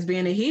as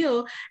being a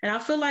heel. And I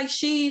feel like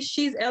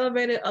she's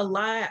elevated a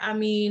lot. I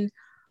mean,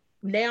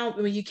 now,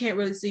 you can't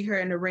really see her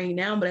in the ring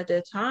now, but at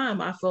that time,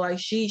 I feel like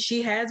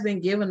she has been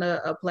given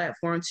a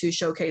platform to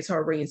showcase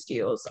her ring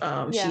skills.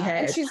 She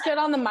has. And she's good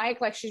on the mic.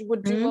 She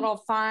would do little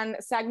fun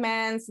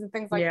segments and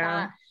things like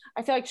that.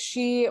 I feel like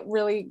she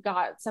really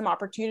got some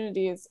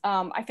opportunities.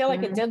 I feel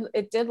like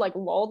it did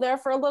lull there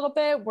for a little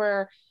bit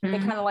where they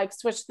kind of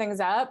switched things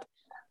up.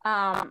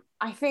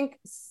 I think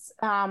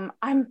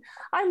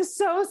I'm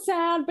so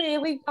sad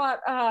Bailey got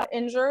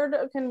injured.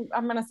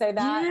 I'm gonna say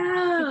that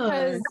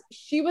because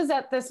she was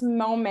at this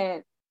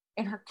moment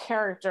in her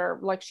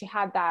character, she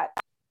had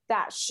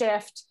that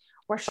shift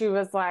where she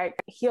was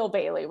heel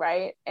Bailey,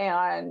 right?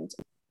 And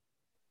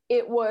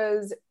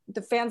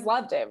the fans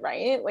loved it,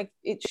 right? Like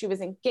she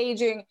was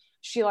engaging.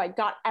 She like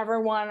got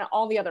everyone,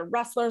 all the other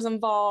wrestlers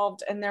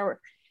involved, and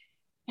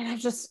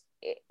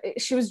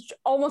she was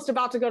almost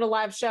about to go to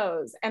live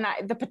shows, and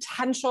the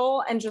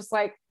potential and just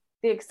like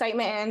the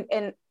excitement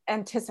and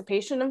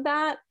anticipation of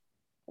that,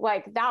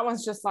 like that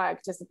one's just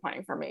like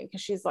disappointing for me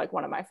because she's like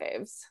one of my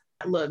faves.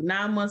 Look,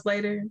 9 months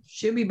later,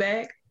 she'll be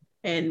back,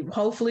 and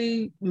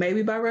hopefully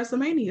maybe by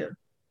WrestleMania.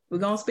 We're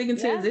gonna speak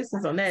into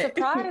existence on that.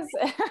 Surprise!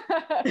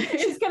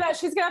 she's gonna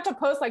have to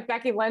post like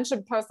Becky Lynch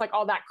and post like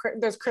all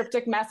those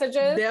cryptic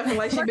messages. Definitely,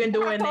 like she's been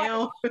doing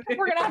now.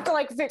 We're gonna have to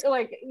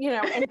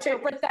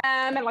interpret them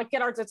and like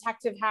get our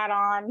detective hat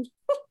on.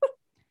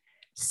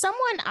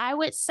 Someone I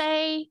would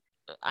say,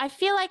 I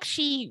feel like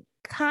she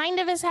kind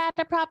of has had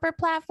a proper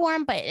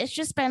platform, but it's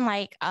just been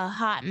like a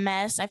hot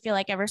mess. I feel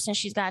like ever since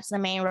she's got to the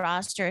main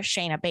roster,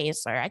 Shayna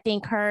Baszler. I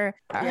think her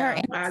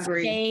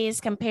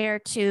days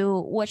compared to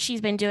what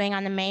she's been doing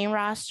on the main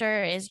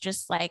roster is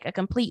just like a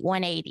complete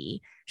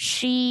 180.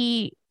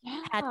 She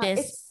had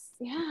this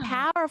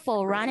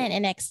powerful run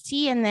in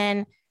NXT, and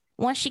then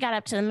once she got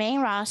up to the main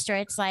roster,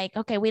 it's like,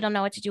 okay, we don't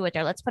know what to do with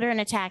her. Let's put her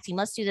in a tag team.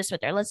 Let's do this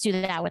with her. Let's do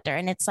that with her.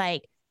 And it's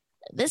like,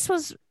 this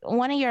was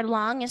one of your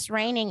longest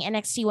reigning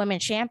NXT women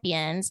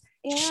champions.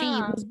 Yeah. She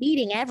was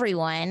beating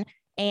everyone.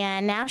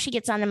 And now she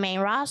gets on the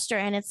main roster,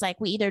 and it's like,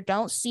 we either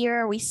don't see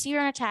her, or we see her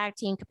in a tag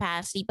team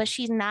capacity, but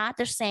she's not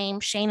the same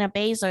Shayna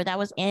Baszler that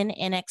was in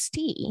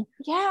NXT.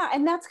 Yeah.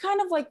 And that's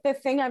kind of like the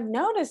thing I've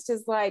noticed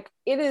is like,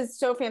 it is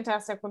so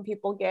fantastic when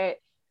people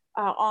get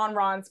on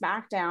Raw and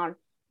SmackDown,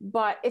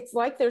 but it's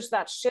like there's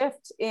that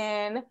shift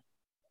in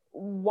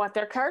what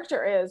their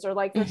character is, or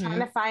like they're trying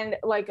to find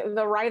like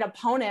the right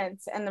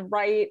opponents and the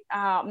right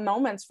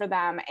moments for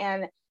them.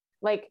 And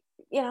like,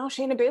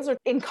 Shayna Baszler,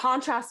 in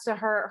contrast to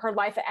her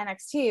life at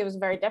NXT, it was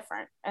very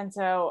different. And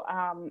so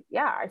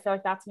I feel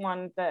like that's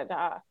one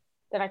that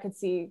I could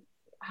see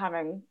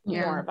having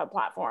more of a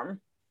platform.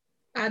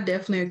 I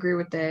definitely agree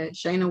with that.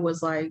 Shayna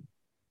was like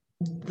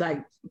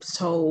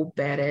so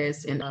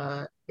badass in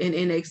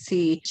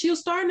NXT. She was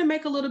starting to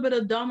make a little bit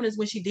of dominance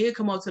when she did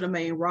come up to the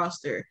main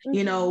roster.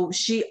 She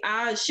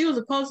was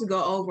supposed to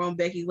go over on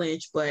Becky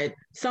Lynch, but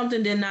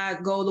something did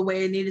not go the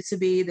way it needed to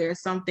be.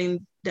 There's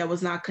something that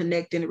was not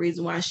connecting. The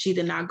reason why she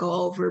did not go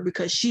over,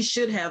 because she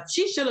should have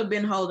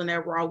been holding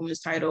that Raw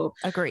Women's title.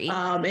 Agreed.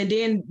 And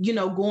then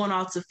going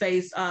off to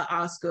face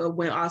Asuka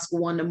when Asuka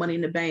won the Money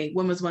in the Bank,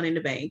 Women's Money in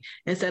the Bank,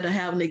 instead of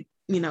having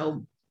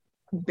to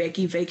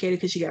Becky vacated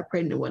because she got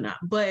pregnant and whatnot.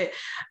 But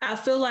I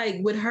feel like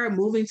with her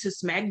moving to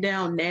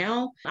SmackDown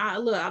now,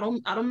 I'm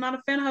not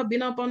a fan of her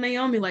being up on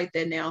Naomi like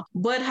that now.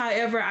 But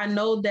however, I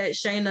know that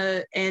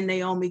Shayna and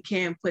Naomi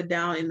can put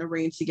down in the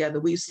ring together.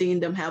 We've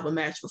seen them have a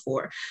match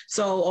before.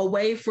 So a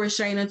way for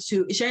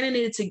Shayna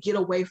needed to get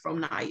away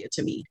from Nia,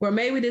 to me, where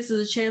maybe this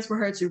is a chance for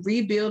her to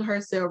rebuild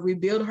herself,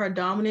 rebuild her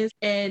dominance,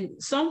 and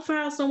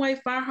somehow, some way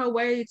find her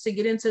way to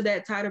get into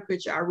that title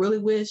picture. I really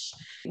wish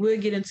we'll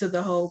get into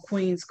the whole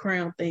Queen's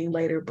Crown thing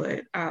later,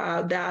 but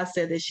I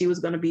said that she was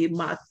going to be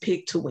my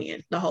pick to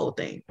win the whole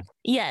thing.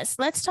 Yes,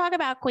 let's talk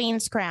about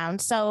Queen's Crown.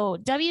 So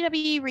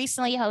WWE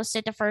recently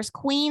hosted the first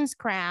Queen's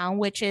Crown,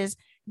 which is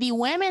the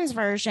women's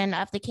version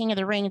of the King of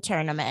the Ring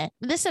tournament.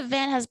 This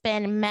event has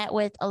been met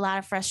with a lot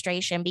of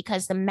frustration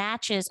because the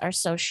matches are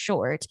so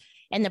short,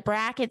 and the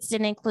brackets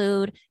didn't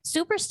include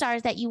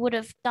superstars that you would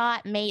have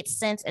thought made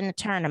sense in the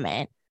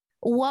tournament.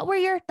 What were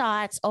your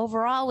thoughts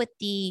overall with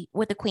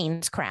the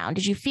Queen's Crown?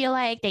 Did you feel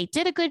like they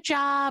did a good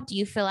job? Do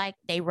you feel like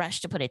they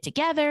rushed to put it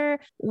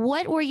together?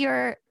 What were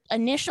your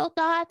initial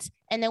thoughts?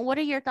 And then what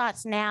are your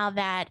thoughts now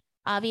that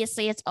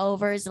obviously it's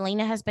over?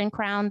 Zelina has been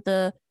crowned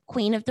the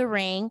Queen of the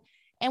Ring.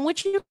 And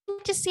would you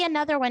like to see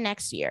another one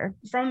next year?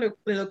 From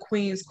the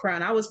Queen's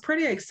Crown, I was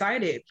pretty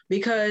excited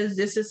because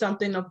this is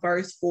something the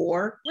first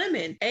for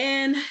women.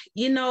 And,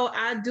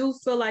 I do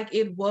feel like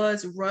it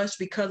was rushed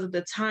because of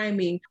the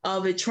timing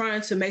of it, trying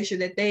to make sure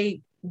that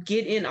they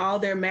get in all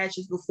their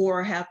matches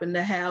before happen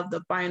to have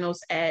the finals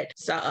at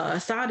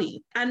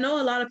Saudi. I know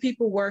a lot of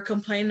people were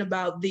complaining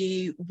about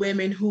the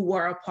women who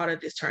were a part of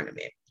this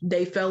tournament.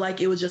 They felt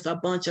like it was just a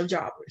bunch of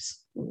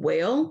jobbers.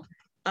 Well,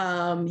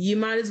 you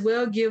might as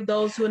well give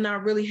those who are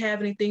not really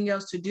have anything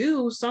else to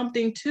do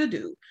something to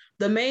do.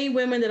 The main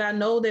women that I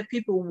know that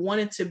people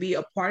wanted to be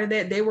a part of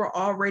that, they were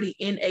already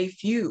in a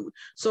feud.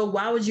 So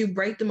why would you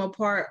break them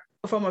apart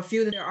from a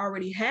feud that they're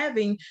already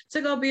having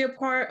to go be a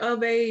part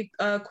of a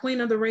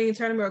Queen of the Ring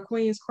tournament or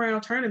Queen's Crown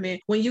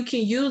tournament when you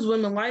can use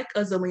women like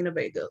a Zelina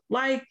Vega,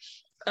 like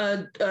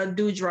a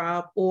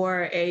Doudrop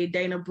or a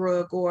Dana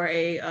Brooke or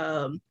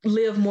a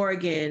Liv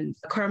Morgan,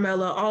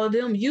 Carmella, all of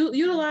them. You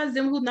utilize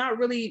them who's not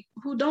really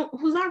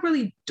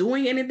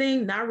doing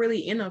anything, not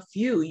really in a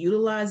feud.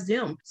 Utilize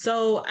them.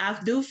 So I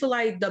do feel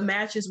like the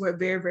matches were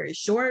very, very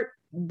short.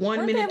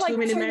 1 minute, like 2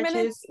 minute matches?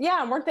 Minutes?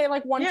 Yeah, weren't they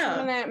like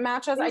 1-2 minute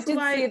matches? I did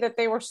see that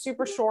they were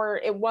super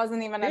short. It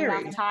wasn't even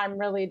enough time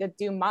really to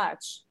do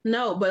much.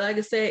 No, but like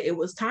I said, it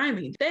was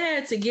timing. They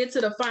had to get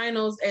to the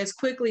finals as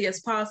quickly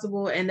as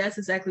possible, and that's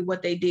exactly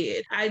what they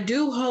did. I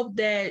do hope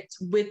that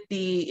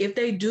if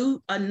they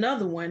do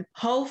another one,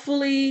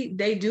 hopefully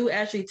they do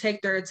actually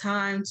take their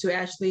time to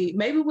actually,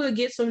 maybe we'll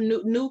get some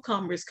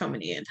newcomers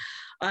coming in.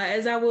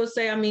 As I will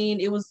say, I mean,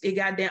 it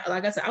got down.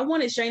 Like I said, I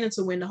wanted Shayna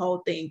to win the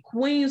whole thing.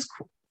 Queen's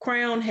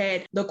crown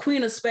had the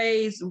Queen of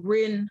Spades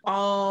written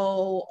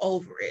all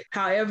over it.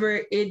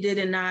 However, it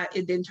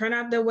didn't turn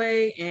out that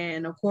way.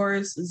 And of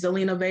course,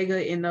 Zelina Vega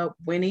ended up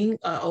winning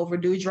over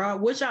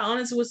Doudrop, which I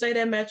honestly would say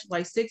that match was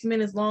like 6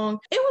 minutes long.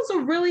 It was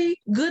a really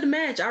good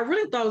match. I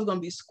really thought it was going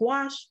to be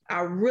squash.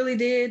 I really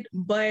did,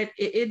 but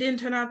it didn't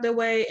turn out that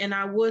way. And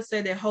I would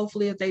say that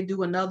hopefully if they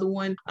do another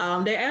one,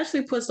 they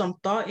actually put some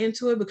thought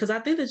into it, because I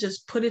think they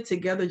just put it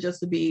together just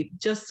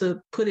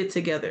to put it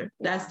together.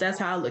 That's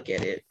how I look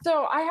at it.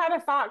 So I had a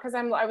thought, because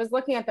I was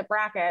looking at the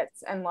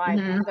brackets and like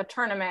the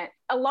tournament.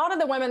 A lot of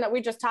the women that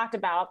we just talked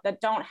about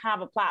that don't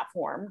have a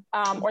platform,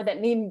 or that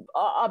need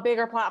a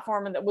bigger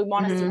platform and that we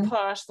want to see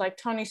push, like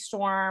Toni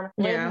Storm,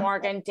 Liv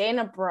Morgan,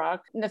 Dana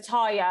Brooke,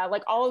 Natalya,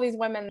 like all of these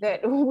women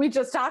that we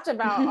just talked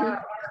about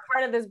are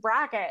part of this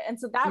bracket. And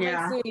so that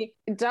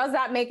does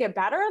that make it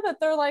better that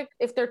they're like,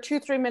 if they're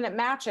 2-3 minute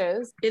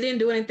matches, it didn't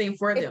do anything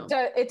for them.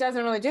 It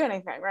doesn't really do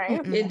anything,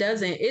 right?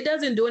 It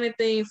doesn't do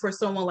anything for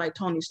someone like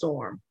Toni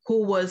Storm,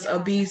 who was a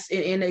beast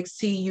in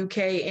NXT UK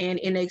and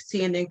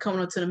NXT, and then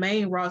coming up to the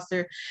main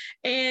roster.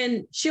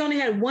 And she only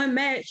had one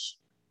match,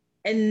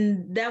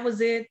 and that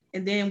was it.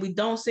 And then we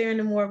don't see her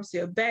anymore. We see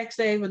her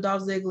backstage with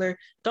Dolph Ziggler.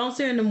 Don't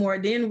see her anymore.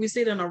 Then we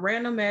see it in a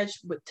random match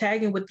with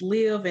tagging with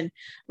Liv and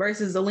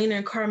versus Zelina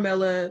and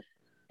Carmella.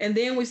 And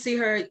then we see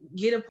her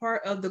get a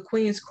part of the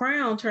Queen's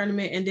Crown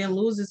tournament and then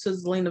loses to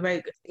Zelina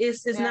Vega.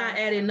 It's not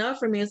adding up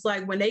for me. It's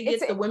like when they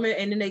get the women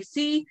in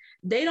NXT,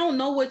 they don't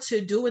know what to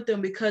do with them,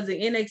 because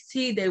in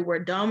NXT, they were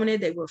dominant,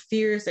 they were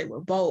fierce, they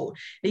were bold.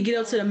 They get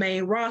up to the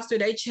main roster,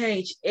 they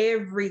change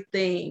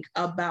everything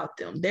about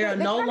them. They are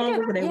no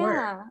longer who they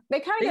were. They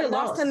kind of get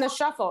lost in the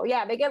shuffle.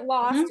 Yeah, they get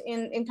lost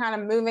in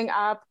kind of moving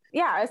up.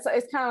 Yeah, it's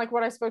kind of like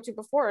what I spoke to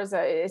before, is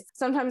it's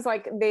sometimes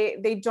like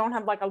they don't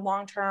have like a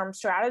long-term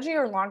strategy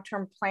or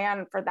long-term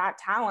plan for that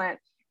talent.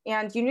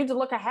 And you need to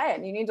look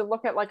ahead. You need to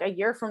look at like a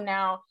year from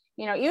now,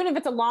 you know, even if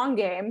it's a long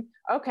game,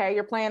 okay,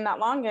 you're playing that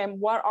long game.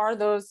 What are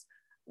those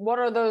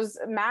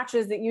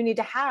matches that you need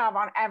to have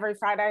on every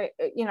Friday,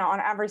 you know,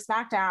 on every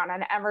SmackDown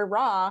and every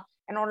Raw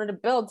in order to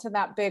build to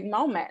that big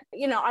moment?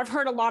 You know, I've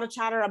heard a lot of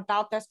chatter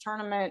about this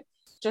tournament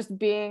just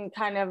being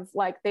kind of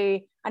like,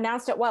 they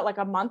announced it like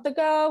a month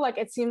ago. Like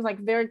it seems like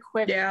very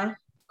quick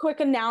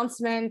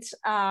announcement.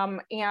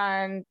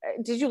 And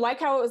did you like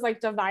how it was like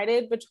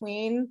divided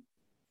between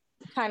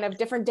kind of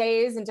different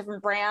days and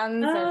different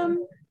brands?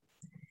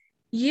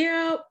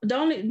 Yeah,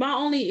 my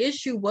only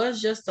issue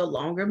was just the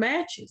longer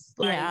matches,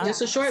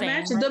 just a short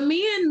matches. Right? The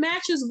men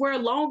matches were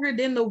longer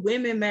than the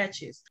women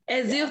matches,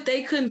 as if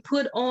they couldn't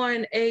put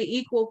on a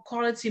equal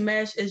quality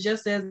match as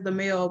the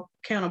male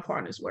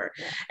counterparts were.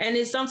 And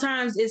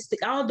sometimes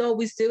although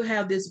we still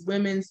have this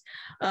women's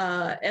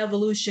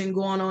evolution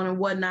going on and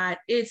whatnot,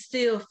 it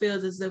still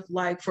feels as if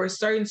like for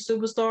certain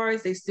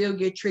superstars, they still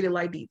get treated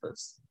like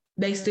divas.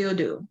 They still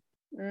do.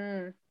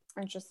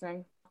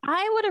 Interesting.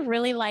 I would have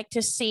really liked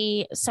to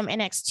see some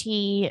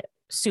NXT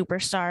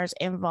superstars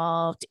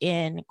involved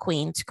in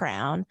Queen's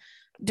Crown.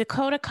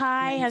 Dakota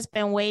Kai has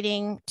been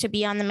waiting to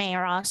be on the main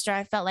roster.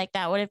 I felt like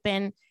that would have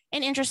been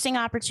an interesting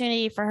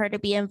opportunity for her to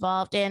be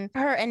involved in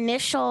her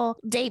initial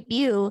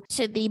debut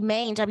to the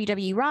main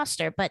WWE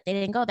roster, but they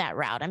didn't go that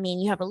route. I mean,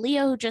 you have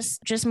Aaliyah who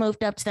just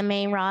moved up to the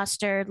main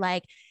roster.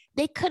 Like,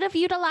 they could have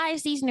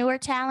utilized these newer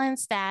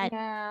talents that,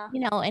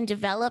 you know, and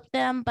developed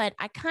them. But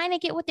I kind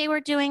of get what they were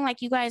doing,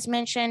 like you guys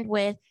mentioned,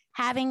 with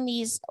having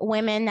these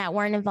women that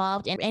weren't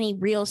involved in any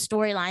real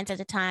storylines at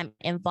the time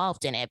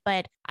involved in it.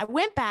 But I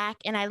went back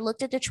and I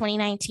looked at the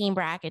 2019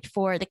 bracket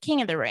for the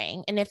King of the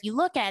Ring. And if you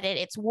look at it,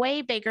 it's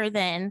way bigger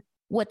than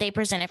what they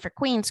presented for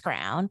Queen's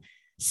Crown.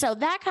 So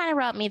that kind of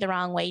rubbed me the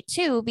wrong way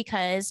too,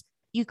 because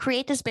you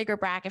create this bigger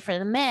bracket for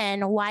the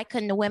men. Why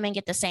couldn't the women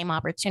get the same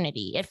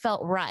opportunity? It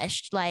felt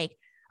rushed. Like,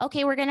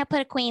 okay, we're going to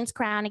put a Queen's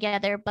Crown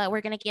together, but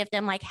we're going to give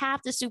them like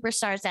half the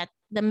superstars that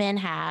the men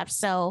have.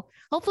 So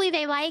hopefully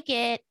they like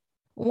it.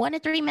 1 to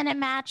 3 minute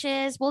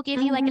matches. We'll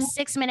give you like a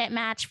 6 minute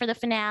match for the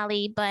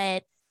finale.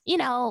 But, you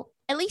know,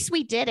 at least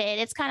we did it.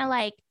 It's kind of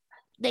like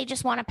they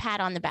just want a pat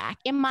on the back,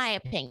 in my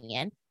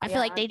opinion. I feel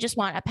like they just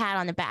want a pat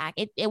on the back.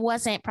 It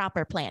wasn't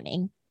proper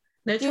planning.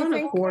 They're trying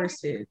to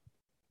force it.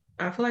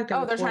 I feel like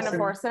they're trying to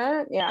force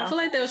it. Yeah. I feel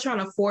like they were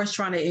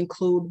trying to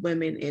include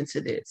women into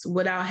this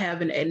without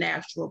having an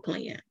actual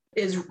plan.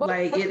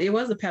 It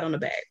was a pat on the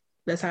back.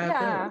 That's how I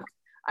felt.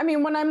 I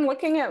mean, when I'm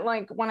looking at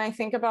when I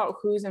think about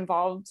who's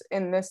involved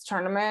in this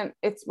tournament,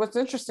 what's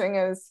interesting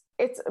is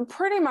it's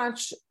pretty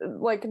much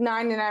like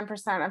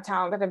 99% of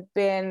talent that have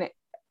been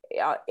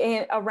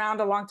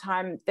around a long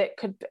time that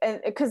could,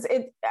 because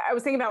I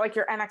was thinking about like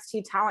your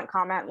NXT talent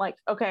comment, like,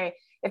 okay,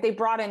 if they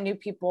brought in new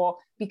people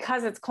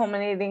because it's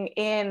culminating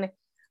in,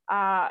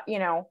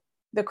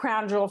 the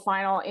crown jewel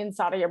final in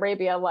Saudi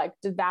Arabia, like,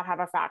 did that have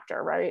a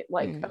factor, right?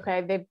 Like,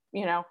 okay, they,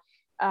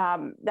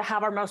 they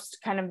have our most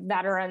kind of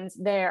veterans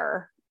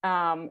there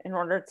in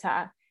order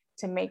to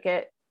make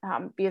it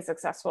be as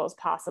successful as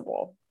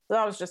possible. So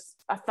that was just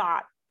a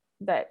thought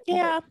that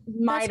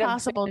might have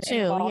possible been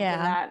too.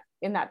 Involved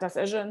in that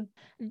decision.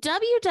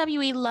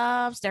 WWE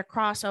loves their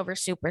crossover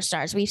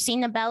superstars. We've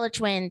seen the Bella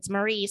Twins,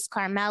 Maurice,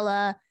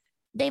 Carmella.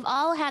 They've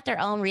all had their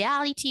own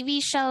reality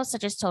TV shows,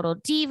 such as Total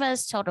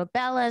Divas, Total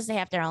Bellas. They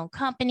have their own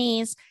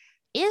companies.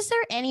 Is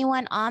there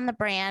anyone on the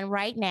brand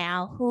right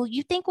now who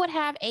you think would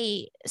have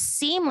a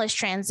seamless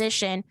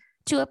transition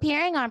to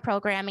appearing on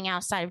programming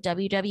outside of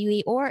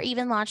WWE or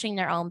even launching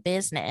their own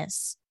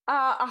business?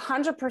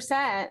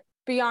 100%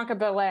 Bianca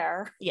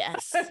Belair.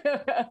 Yes.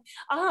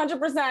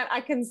 100%.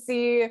 I can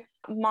see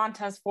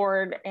Montez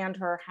Ford and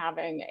her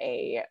having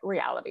a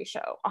reality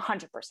show.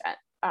 100%.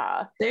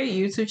 Their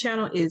YouTube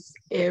channel is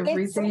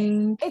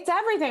everything. It's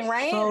everything,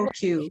 right? So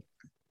cute.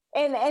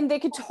 And they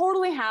could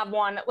totally have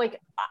one. Like,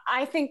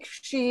 I think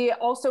she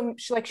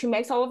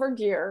makes all of her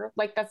gear.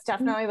 Like, that's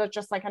definitely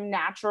just like a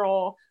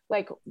natural,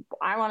 like,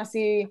 I want to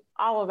see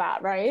all of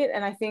that, right?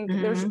 And I think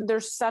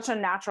there's such a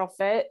natural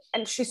fit,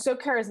 and she's so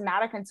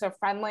charismatic and so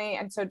friendly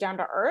and so down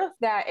to earth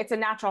that it's a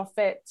natural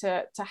fit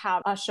to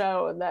have a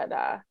show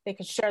that they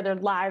could share their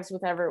lives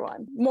with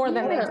everyone more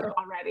than they do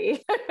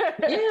already.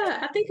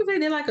 I think if they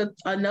did like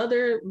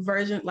another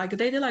version, like if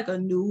they did like a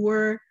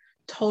newer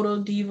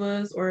Total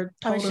Divas or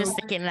Total, I was just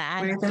thinking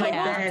that.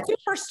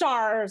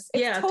 Superstars.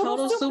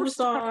 Total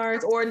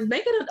superstars, or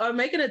make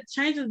it a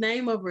change the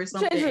name of her or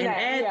something,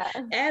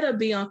 and add a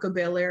Bianca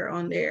Belair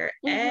on there.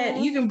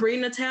 You can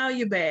bring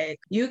Natalya back.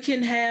 You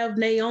can have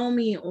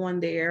Naomi on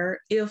there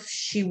if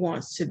she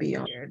wants to be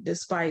on there,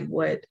 despite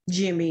what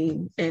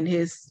Jimmy and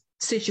his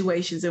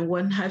situations and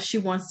whatnot, she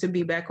wants to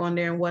be back on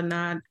there and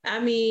whatnot.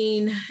 I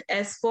mean,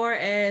 as far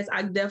as,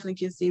 I definitely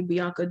can see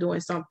Bianca doing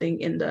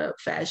something in the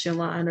fashion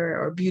line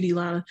or beauty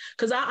line,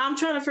 because I'm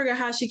trying to figure out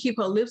how she keep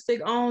her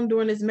lipstick on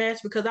during this match,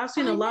 because I've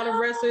seen a lot of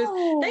wrestlers,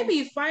 they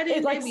be fighting,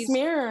 it like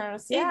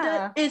smears.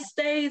 It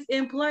stays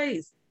in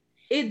place.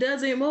 It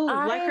doesn't move.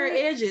 Like her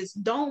edges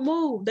don't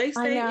move. They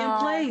stay in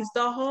place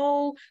the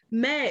whole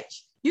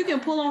match. You can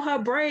pull on her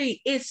braid,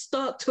 it's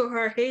stuck to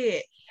her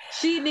head.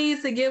 She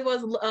needs to give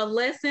us a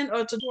lesson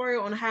or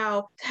tutorial on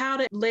how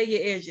to lay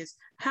your edges,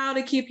 how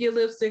to keep your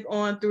lipstick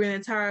on through an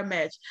entire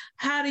match.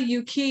 How do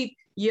you keep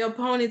your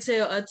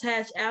ponytail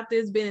attached after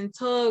it's been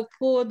tugged,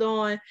 pulled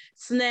on,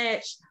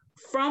 snatched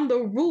from the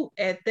root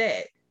at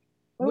that?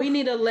 We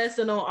need a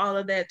lesson on all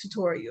of that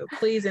tutorial,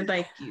 please and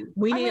thank you.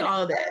 We need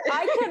all that.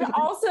 I could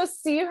also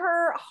see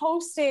her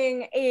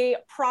hosting a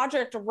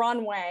Project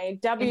Runway,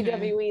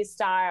 WWE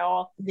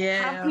style.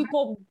 Yeah. Have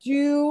people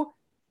do...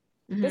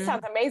 This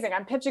sounds amazing.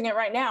 I'm pitching it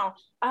right now.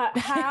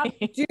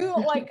 Do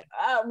like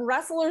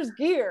wrestlers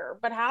gear,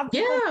 but have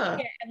people make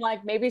it, and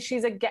like maybe she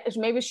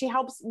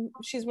helps.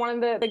 She's one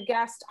of the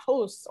guest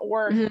hosts,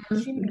 or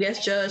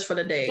guest judge for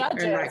the day,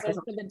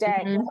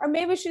 or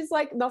maybe she's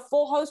like the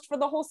full host for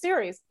the whole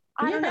series.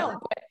 I don't know,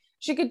 but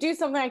she could do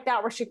something like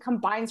that where she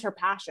combines her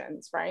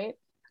passions, right?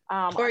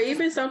 Or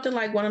even something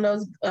like one of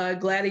those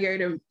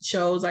gladiator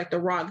shows like The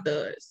Rock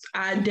does.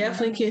 I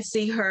definitely can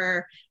see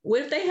her.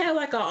 What if they had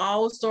like an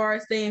all-star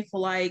thing for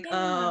like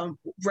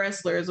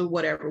wrestlers or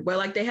whatever, but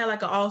like they had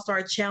like an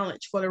all-star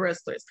challenge for the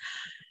wrestlers.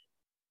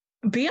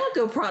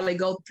 Bianca probably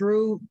go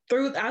through.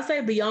 I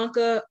say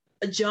Bianca,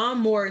 John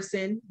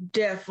Morrison,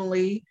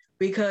 definitely,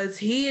 because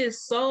he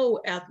is so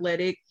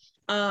athletic.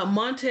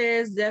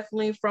 Montez,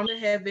 definitely from the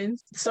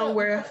heavens,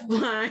 somewhere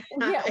flying.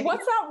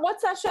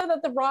 What's that show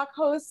that The Rock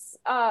hosts?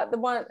 The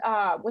one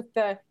with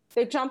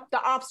they jump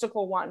the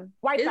obstacle one.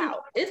 Wipeout.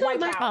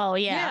 Wipeout. Oh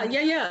yeah.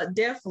 Yeah.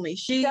 Definitely.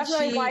 She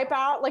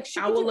Wipeout. Like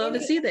I would love to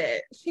see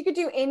that. She could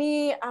do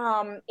any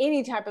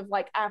type of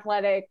like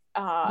athletic,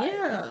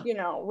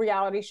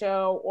 reality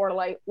show or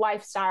like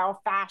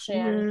lifestyle,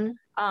 fashion,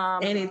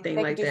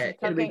 anything like that.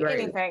 It'd be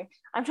great. Anything.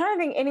 I'm trying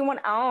to think anyone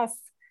else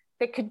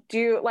that could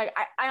do, like,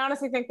 I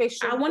honestly think they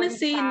should. I want to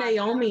see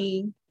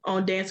Naomi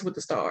on Dance with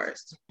the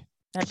Stars.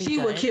 She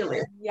would kill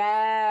it.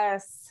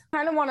 Yes. I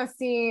kind of want to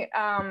see,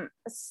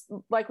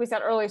 like we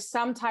said earlier,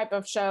 some type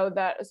of show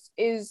that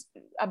is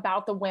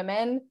about the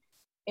women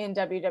in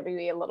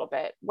WWE a little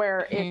bit,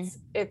 where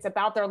it's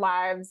about their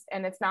lives,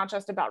 and it's not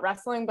just about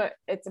wrestling, but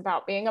it's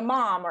about being a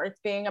mom, or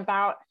it's being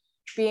about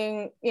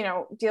being,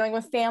 dealing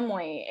with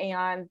family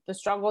and the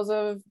struggles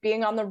of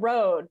being on the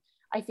road.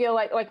 I feel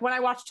like when I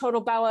watch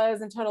Total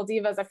Bellas and Total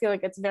Divas, I feel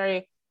like it's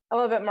a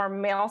little bit more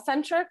male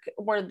centric,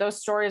 where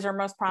those stories are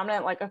most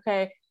prominent. Like,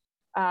 okay,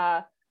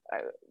 I'm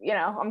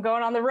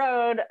going on the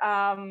road,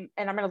 and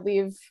I'm going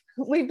to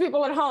leave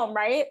people at home,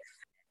 right?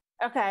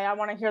 Okay, I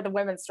want to hear the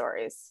women's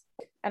stories,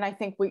 and I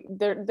think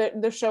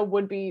the show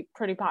would be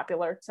pretty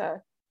popular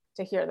to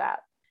hear that.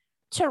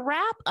 To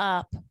wrap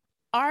up,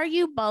 are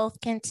you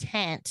both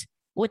content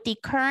with the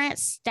current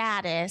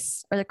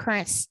status or the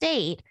current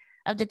state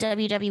of the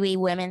WWE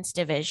women's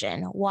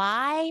division?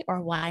 Why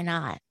or why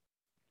not?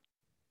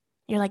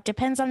 You're like,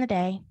 depends on the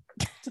day.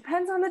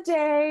 Depends on the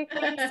day.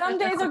 Some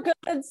days are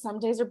good, some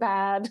days are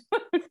bad.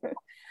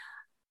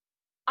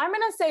 I'm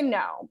going to say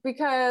no,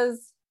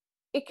 because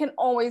it can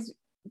always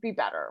be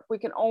better. We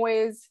can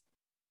always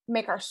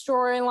make our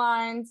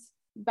storylines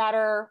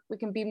better. We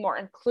can be more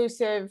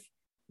inclusive.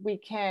 We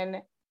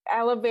can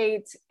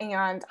elevate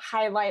and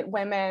highlight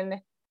women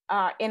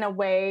in a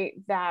way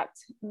that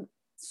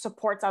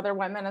supports other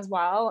women as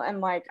well.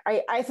 And like,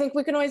 I think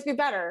we can always be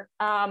better.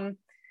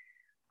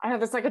 I know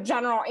that's like a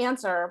general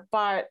answer,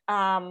 but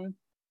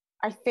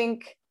I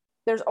think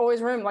there's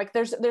always room. Like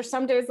there's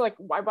some days like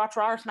I watch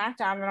Raw or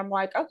SmackDown and I'm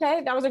like,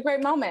 okay, that was a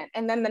great moment.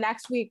 And then the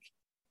next week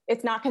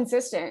it's not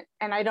consistent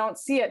and I don't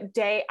see it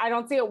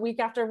week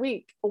after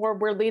week, or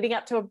we're leading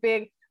up to a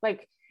big,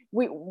 like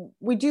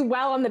we do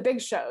well on the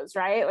big shows,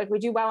 right? Like we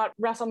do well at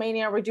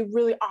WrestleMania, we do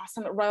really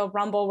awesome at Royal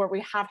Rumble where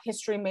we have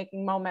history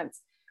making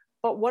moments.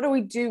 But what do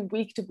we do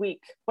week to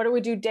week? What do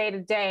we do day to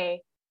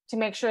day to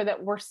make sure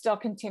that we're still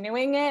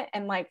continuing it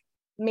and like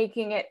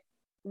making it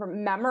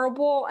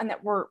memorable, and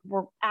that we're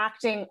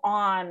acting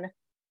on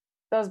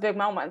those big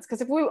moments?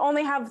 Because if we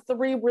only have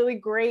 3 really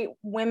great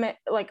women,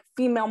 like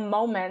female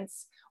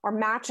moments or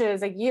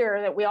matches a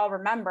year that we all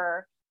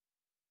remember,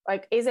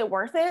 like, is it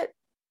worth it?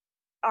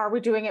 Are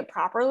we doing it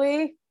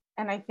properly?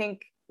 And I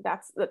think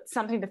that's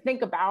something to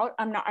think about.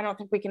 I don't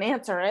think we can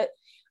answer it,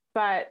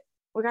 but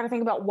we got to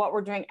think about what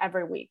we're doing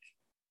every week,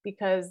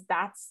 because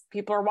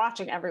people are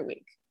watching every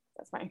week.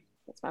 That's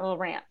my little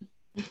rant.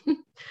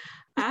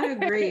 I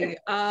agree.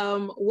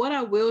 What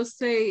I will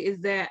say is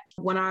that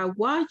when I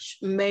watch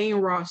main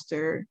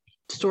roster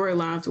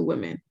storylines with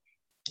women,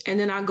 and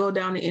then I go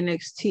down to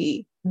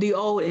NXT, the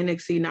old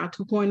NXT, not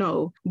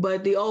 2.0,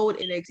 but the old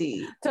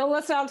NXT. So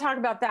let's not talk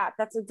about that.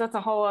 That's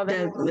a whole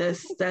other.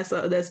 That's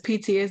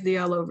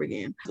PTSD all over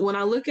again. When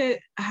I look at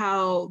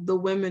how the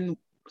women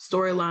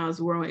storylines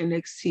were on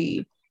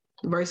NXT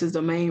versus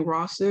the main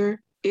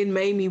roster, it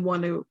made me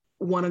want to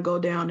go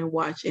down and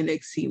watch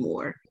NXT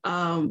more,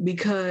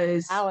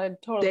 because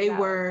they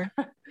were,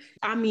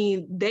 I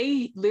mean,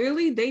 they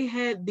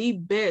had the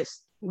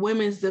best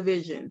women's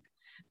division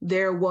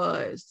there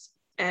was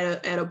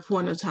at a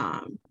point of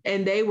time,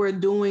 and they were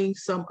doing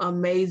some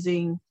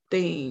amazing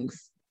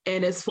things.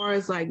 And as far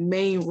as like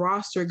main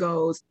roster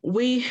goes,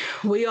 we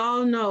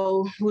all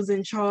know who's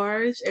in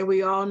charge, and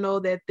we all know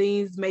that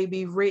things may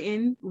be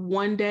written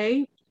one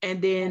day,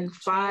 and then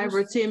 5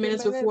 or 10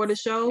 minutes before the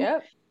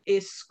show,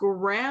 it's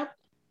scrapped,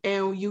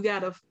 and you got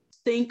to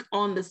think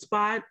on the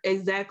spot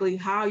exactly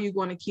how you're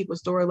going to keep a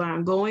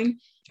storyline going,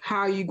 how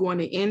are you going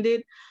to end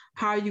it,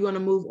 how are you going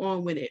to move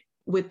on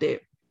with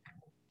it.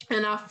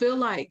 And I feel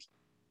like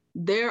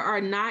there are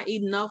not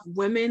enough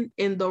women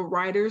in the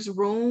writers'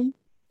 room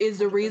is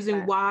the 100%.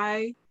 Reason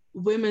why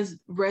women's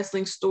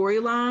wrestling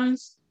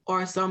storylines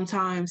are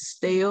sometimes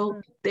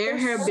stale. There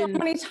have been so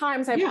many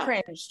times I've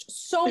cringed.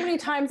 So many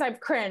times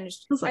I've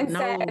cringed. I was like,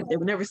 no, they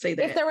would never say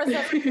that. If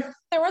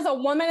there was a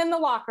woman in the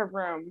locker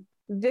room,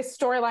 this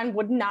storyline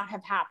would not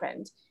have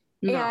happened.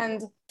 No.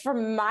 And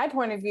from my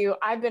point of view,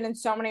 I've been in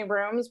so many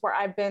rooms where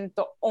I've been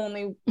the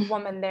only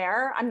woman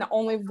there. I'm the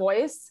only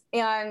voice.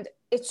 And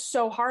it's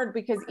so hard,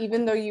 because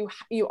even though you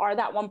are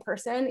that one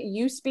person,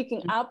 you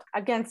speaking up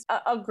against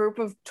a group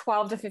of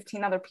 12 to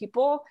 15 other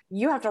people,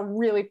 you have to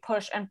really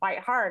push and fight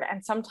hard.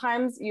 And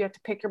sometimes you have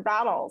to pick your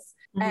battles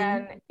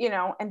and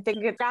think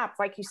it up,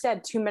 like you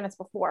said, 2 minutes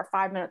before,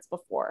 5 minutes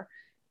before.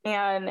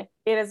 And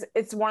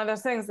it's one of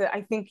those things that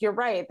I think you're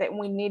right, that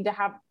we need to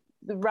have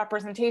the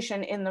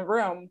representation in the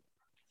room.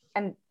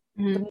 And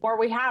the more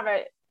we have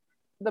it,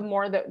 the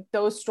more that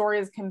those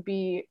stories can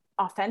be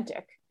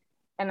authentic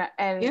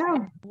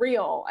and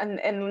real,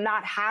 and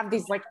not have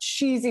these like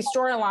cheesy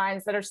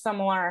storylines that are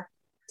similar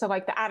to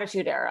like the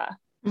Attitude Era.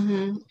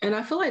 Mm-hmm. And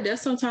I feel like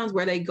that's sometimes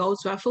where they go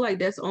to. I feel like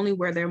that's only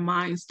where their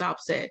mind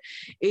stops at,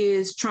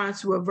 is trying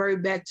to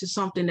revert back to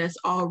something that's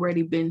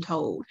already been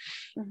told.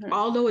 Mm-hmm.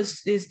 Although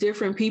it's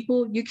different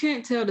people, you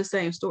can't tell the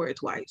same story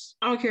twice.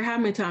 I don't care how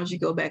many times you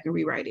go back and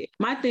rewrite it.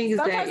 My thing is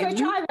sometimes that they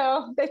try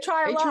though. They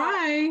try a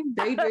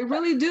lot. They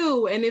really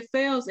do. And it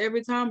fails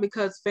every time,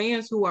 because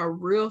fans who are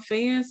real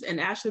fans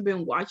and actually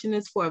been watching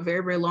this for a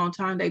very, very long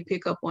time, they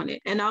pick up on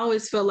it. And I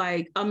always feel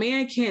like a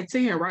man can't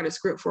sit here and write a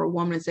script for a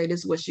woman and say, this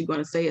is what she's going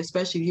to say,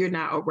 especially if you're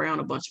not around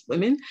a bunch of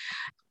women.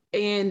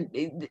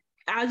 And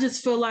I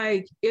just feel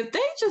like if they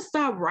just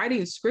stop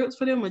writing scripts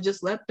for them and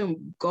just let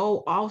them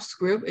go off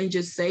script and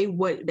just say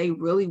what they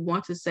really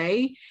want to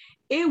say,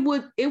 it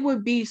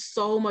would be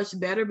so much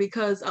better.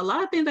 Because a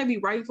lot of things I be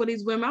writing for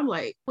these women, I'm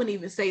like, I wouldn't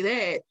even say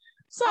that.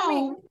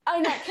 So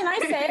can I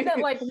say that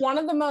like one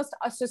of the most,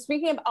 so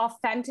speaking of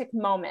authentic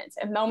moments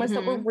and moments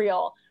that were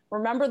real,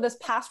 remember this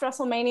past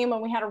WrestleMania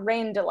when we had a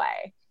rain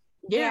delay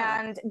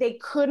and they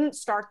couldn't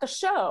start the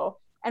show.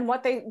 And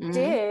what they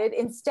did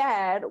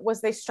instead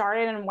was they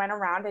started and went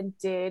around and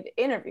did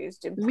interviews,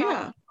 did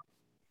promos.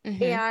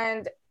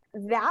 And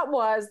that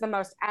was the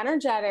most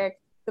energetic,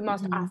 the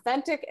most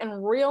authentic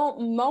and real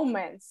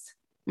moments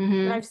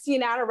that I've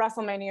seen at a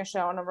WrestleMania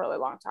show in a really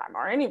long time,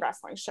 or any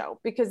wrestling show,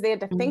 because they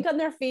had to think on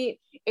their feet.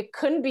 It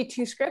couldn't be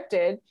too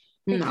scripted,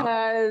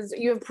 because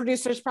you have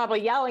producers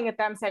probably yelling at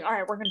them saying, all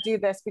right, we're going to do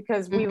this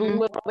because we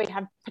literally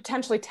have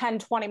potentially 10,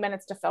 20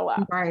 minutes to fill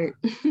up. Right.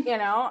 You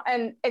know?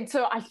 And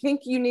so I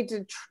think you need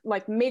to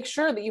like make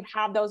sure that you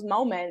have those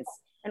moments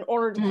in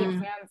order to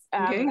keep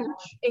fans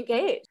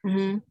engaged.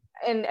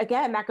 And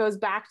again, that goes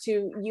back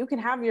to, you can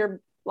have your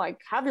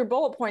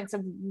bullet points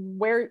of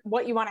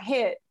what you want to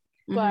hit,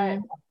 but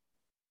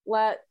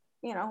let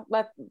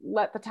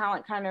the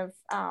talent kind of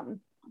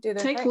do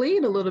their take thing.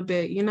 lead a little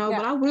bit, you know.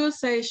 But I will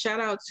say shout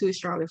out to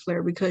Charlotte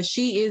Flair, because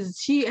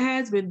she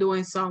has been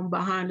doing some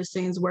behind the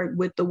scenes work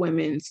with the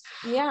women's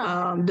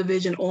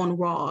division on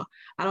Raw.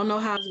 I don't know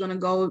how it's going to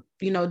go,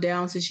 you know,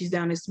 down since she's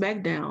down in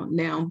SmackDown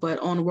now, but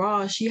on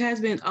Raw, she has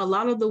been, a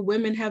lot of the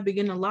women have been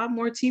getting a lot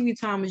more TV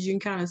time, as you can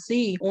kind of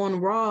see on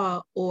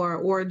Raw,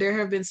 or there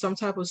have been some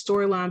type of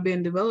storyline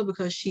being developed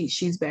because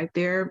she's back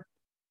there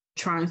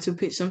trying to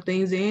pitch some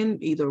things in,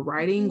 either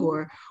writing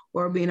or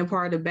being a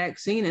part of the back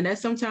scene. And that's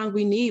sometimes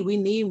we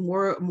need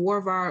more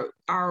of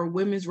our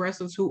women's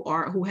wrestlers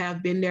who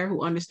have been there,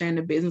 who understand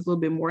the business a little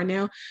bit more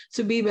now,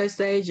 to be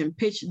backstage and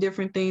pitch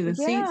different things and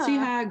see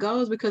how it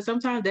goes, because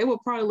sometimes they will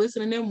probably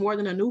listen to them more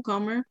than a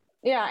newcomer.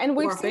 Yeah, and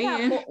we've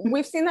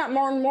seen that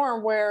more and more,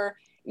 where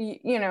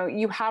you know,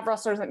 you have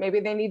wrestlers that maybe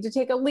they need to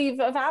take a leave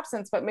of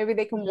absence, but maybe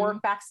they can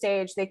work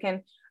backstage, they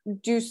can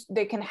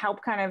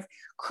help kind of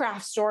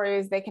craft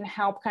stories, they can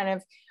help kind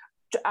of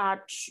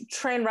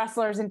train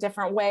wrestlers in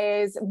different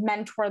ways,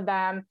 mentor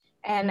them.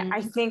 And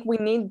I think we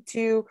need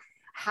to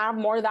have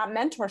more of that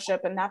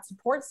mentorship and that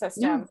support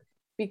system,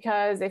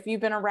 because if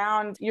you've been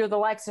around, you're the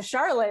likes of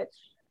Charlotte,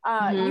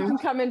 you can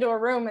come into a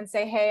room and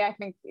say, hey, I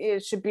think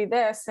it should be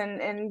this,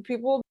 and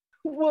people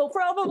will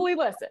probably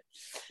listen.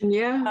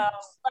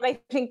 But I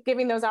think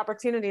giving those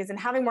opportunities and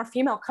having more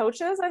female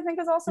coaches, I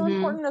think, is also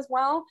important as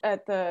well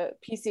at the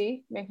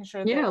PC, making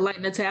sure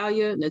like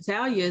Natalia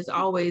is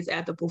always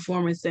at the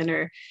Performance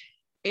Center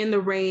in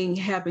the ring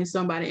helping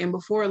somebody. And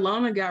before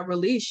Lana got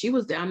released, she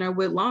was down there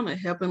with Lana,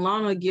 helping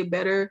Lana get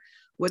better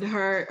with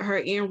her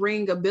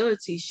in-ring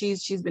ability.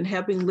 She's been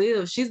helping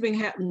Liv.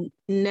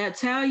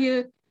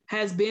 Natalia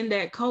has been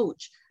that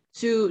coach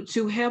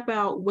to help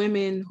out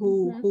women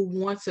who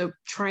want to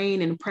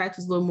train and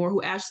practice a little more,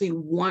 who actually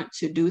want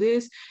to do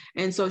this.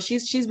 And so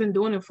she's been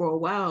doing it for a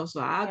while. So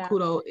I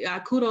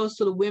kudos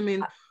to the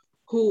women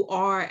who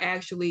are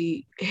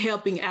actually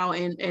helping out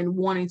and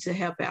wanting to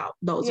help out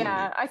those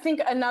women. I think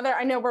I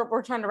know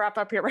we're trying to wrap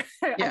up here,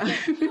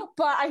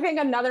 but I think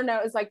another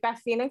note is like Beth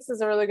Phoenix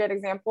is a really good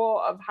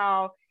example of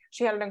how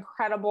she had an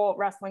incredible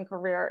wrestling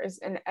career,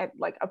 is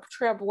like a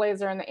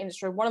trailblazer in the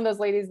industry. One of those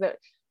ladies that,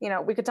 you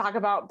know, we could talk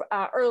about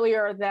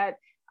earlier that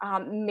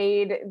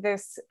made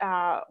this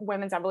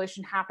women's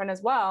evolution happen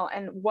as well.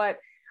 And what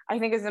I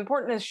think is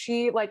important is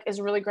she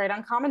is really great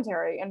on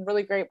commentary and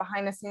really great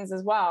behind the scenes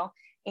as well.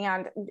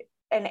 And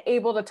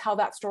able to tell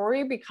that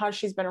story because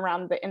she's been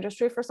around the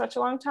industry for such a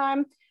long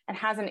time and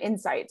has an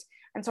insight.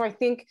 And so I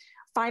think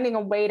finding a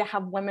way to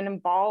have women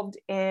involved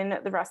in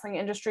the wrestling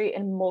industry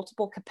in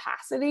multiple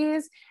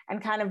capacities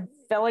and kind of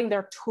filling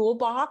their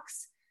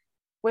toolbox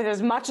with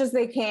as much as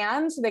they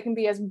can, so they can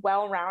be as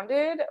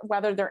well-rounded,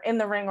 whether they're in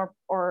the ring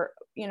or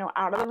you know,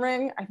 out of the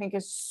ring, I think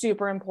is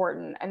super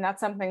important. And that's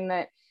something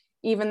that,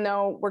 even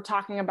though we're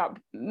talking about,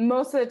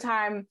 most of the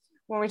time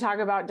when we talk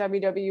about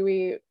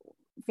WWE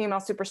female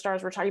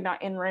superstars, we're talking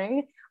about in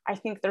ring. I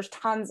think there's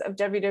tons of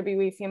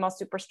WWE female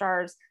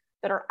superstars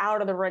that are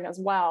out of the ring as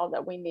well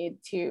that we need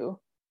to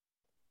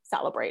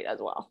celebrate as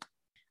well.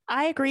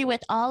 I agree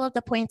with all of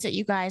the points that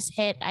you guys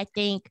hit. I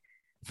think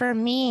for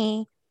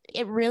me,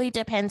 it really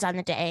depends on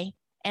the day.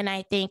 And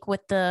I think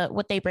with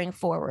what they bring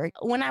forward.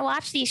 When I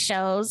watch these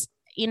shows,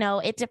 you know,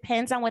 it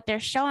depends on what they're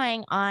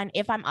showing on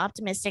if I'm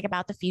optimistic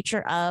about the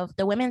future of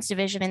the women's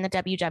division in the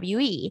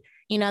WWE.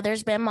 You know,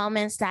 there's been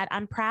moments that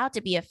I'm proud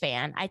to be a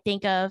fan. I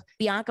think of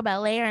Bianca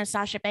Belair and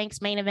Sasha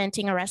Banks main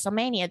eventing a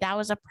WrestleMania. That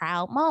was a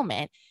proud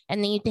moment.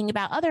 And then you think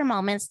about other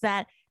moments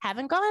that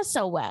haven't gone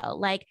so well,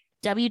 like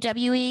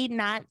WWE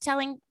not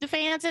telling the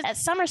fans at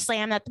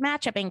SummerSlam that the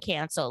match had been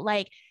canceled.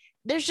 Like,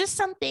 there's just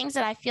some things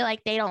that I feel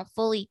like they don't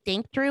fully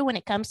think through when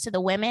it comes to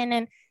the women,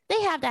 and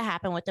they have to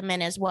happen with the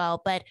men as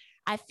well. But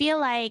I feel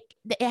like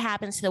it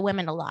happens to the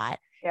women a lot.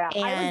 Yeah,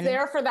 and I was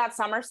there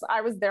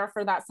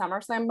for that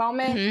SummerSlam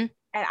moment,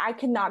 and I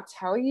cannot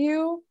tell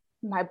you,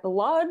 my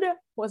blood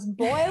was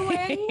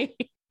boiling.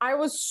 I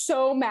was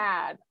so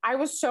mad. I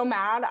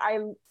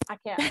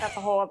can't. That's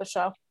a whole other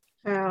show.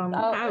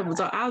 I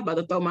was about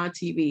to throw my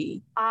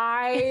TV.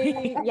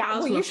 I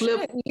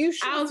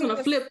was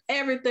gonna flip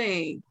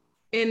everything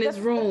in this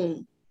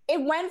room. It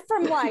went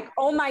from like,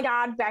 oh my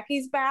God,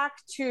 Becky's back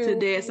to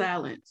dead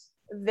silence.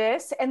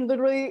 This, and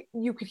literally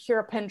you could hear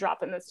a pin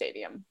drop in the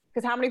stadium,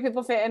 because how many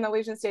people fit in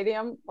Allegiant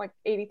Stadium? Like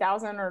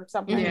 80,000 or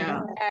something.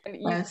 Yeah, and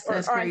I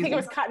think it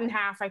was cut in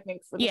half, I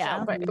think, for the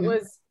show, but it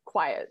was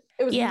quiet.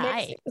 It was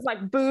mixed. It was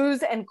like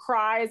boos and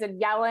cries and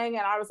yelling.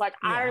 And I was like,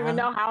 I don't even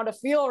know how to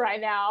feel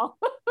right now.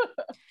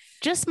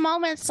 Just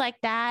moments like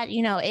that,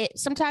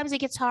 sometimes it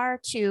gets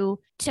hard to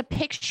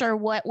picture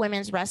what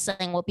women's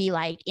wrestling will be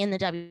like in the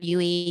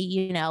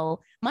WWE,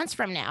 months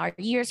from now or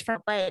years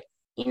from. But,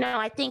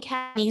 I think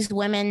having these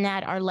women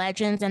that are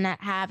legends and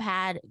that have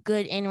had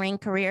good in-ring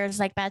careers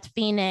like Beth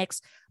Phoenix,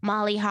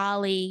 Molly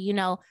Holly,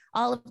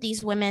 all of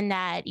these women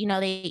that,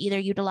 they either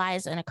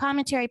utilize in a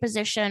commentary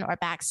position or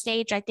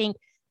backstage. I think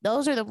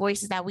those are the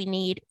voices that we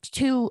need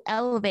to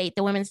elevate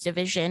the women's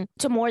division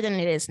to more than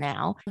it is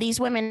now. These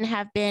women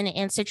have been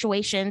in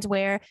situations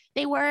where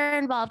they were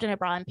involved in a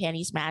bra and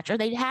panties match, or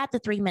they had the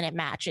 3-minute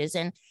matches,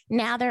 and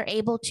now they're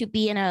able to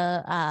be in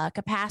a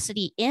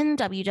capacity in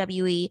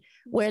WWE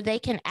where they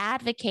can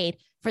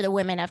advocate for the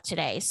women of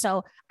today.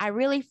 So I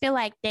really feel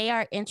like they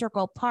are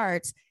integral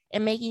parts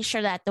in making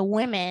sure that the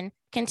women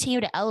continue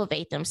to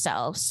elevate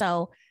themselves.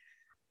 So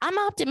I'm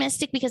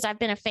optimistic because I've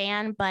been a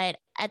fan, but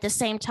at the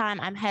same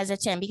time, I'm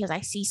hesitant because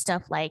I see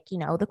stuff like,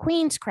 the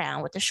Queen's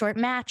Crown with the short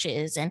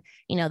matches and,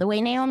 the way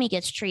Naomi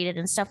gets treated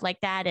and stuff like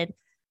that. And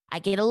I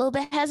get a little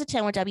bit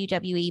hesitant with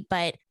WWE,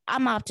 but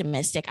I'm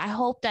optimistic. I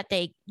hope that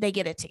they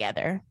get it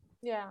together.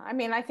 Yeah. I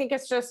mean, I think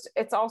it's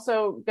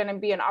also going to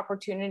be an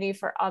opportunity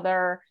for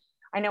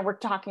I know we're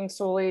talking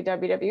solely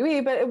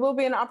WWE, but it will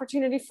be an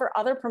opportunity for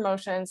other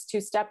promotions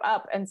to step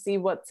up and see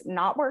what's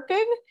not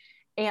working.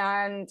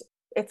 And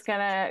it's going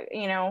to,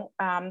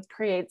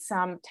 create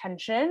some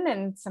tension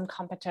and some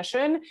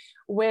competition,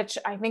 which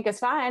I think is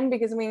fine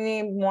because we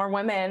need more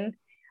women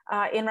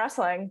in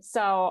wrestling.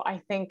 So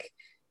I think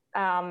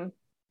more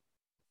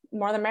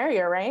the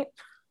merrier, right?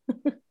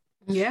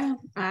 Yeah,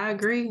 I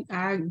agree.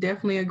 I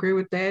definitely agree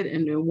with that.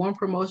 And the one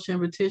promotion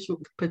in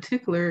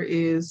particular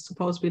is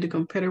supposed to be the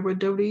competitor with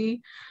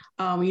WWE.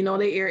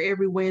 They air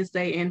every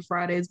Wednesday and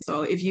Fridays.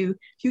 So if you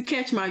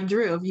catch my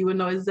drift, you would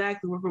know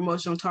exactly what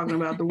promotion I'm talking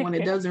about. The one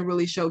that doesn't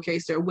really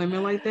showcase their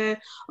women like that,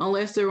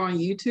 unless they're on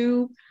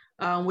YouTube,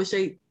 which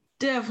they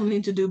definitely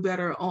need to do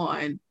better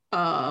on.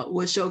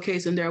 Was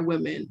showcasing their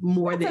women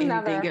more than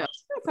anything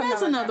else.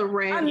 That's another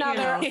rant.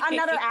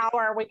 Another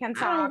hour we can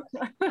talk.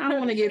 I don't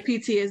want to get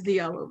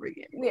PTSD all over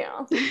again.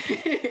 Yeah.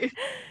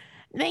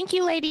 Thank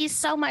you, ladies,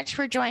 so much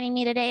for joining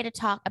me today to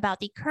talk about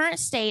the current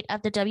state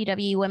of the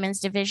WWE Women's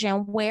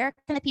Division. Where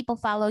can the people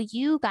follow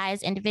you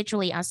guys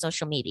individually on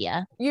social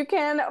media? You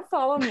can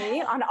follow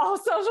me on all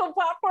social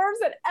platforms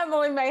at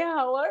Emily May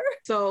Heller.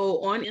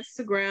 So on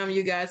Instagram,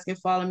 you guys can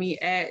follow me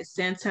at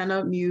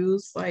Santana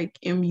Muse, like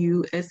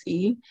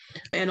MUSE.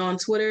 And on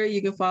Twitter,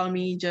 you can follow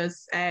me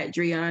just at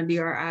Driane,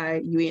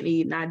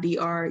 DRIUNE, not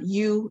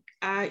DRUINE,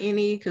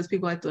 because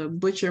people like to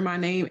butcher my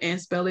name and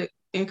spell it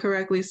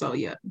incorrectly. So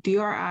yeah,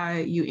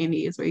 DRIUNE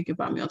is where you can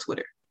find me on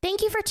Twitter.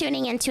 Thank you for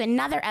tuning in to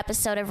another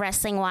episode of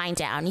Wrestling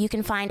Winedown. You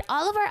can find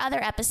all of our other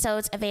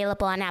episodes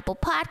available on Apple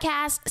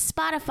Podcasts,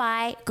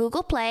 Spotify,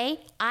 Google Play,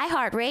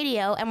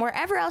 iHeartRadio, and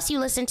wherever else you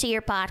listen to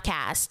your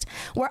podcast.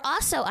 We're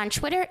also on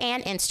Twitter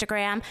and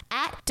Instagram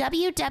at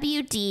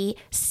WWDCAST.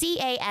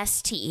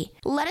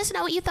 Let us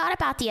know what you thought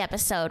about the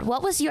episode.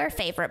 What was your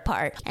favorite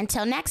part?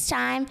 Until next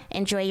time,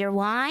 enjoy your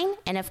wine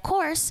and, of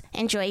course,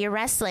 enjoy your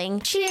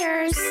wrestling.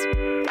 Cheers!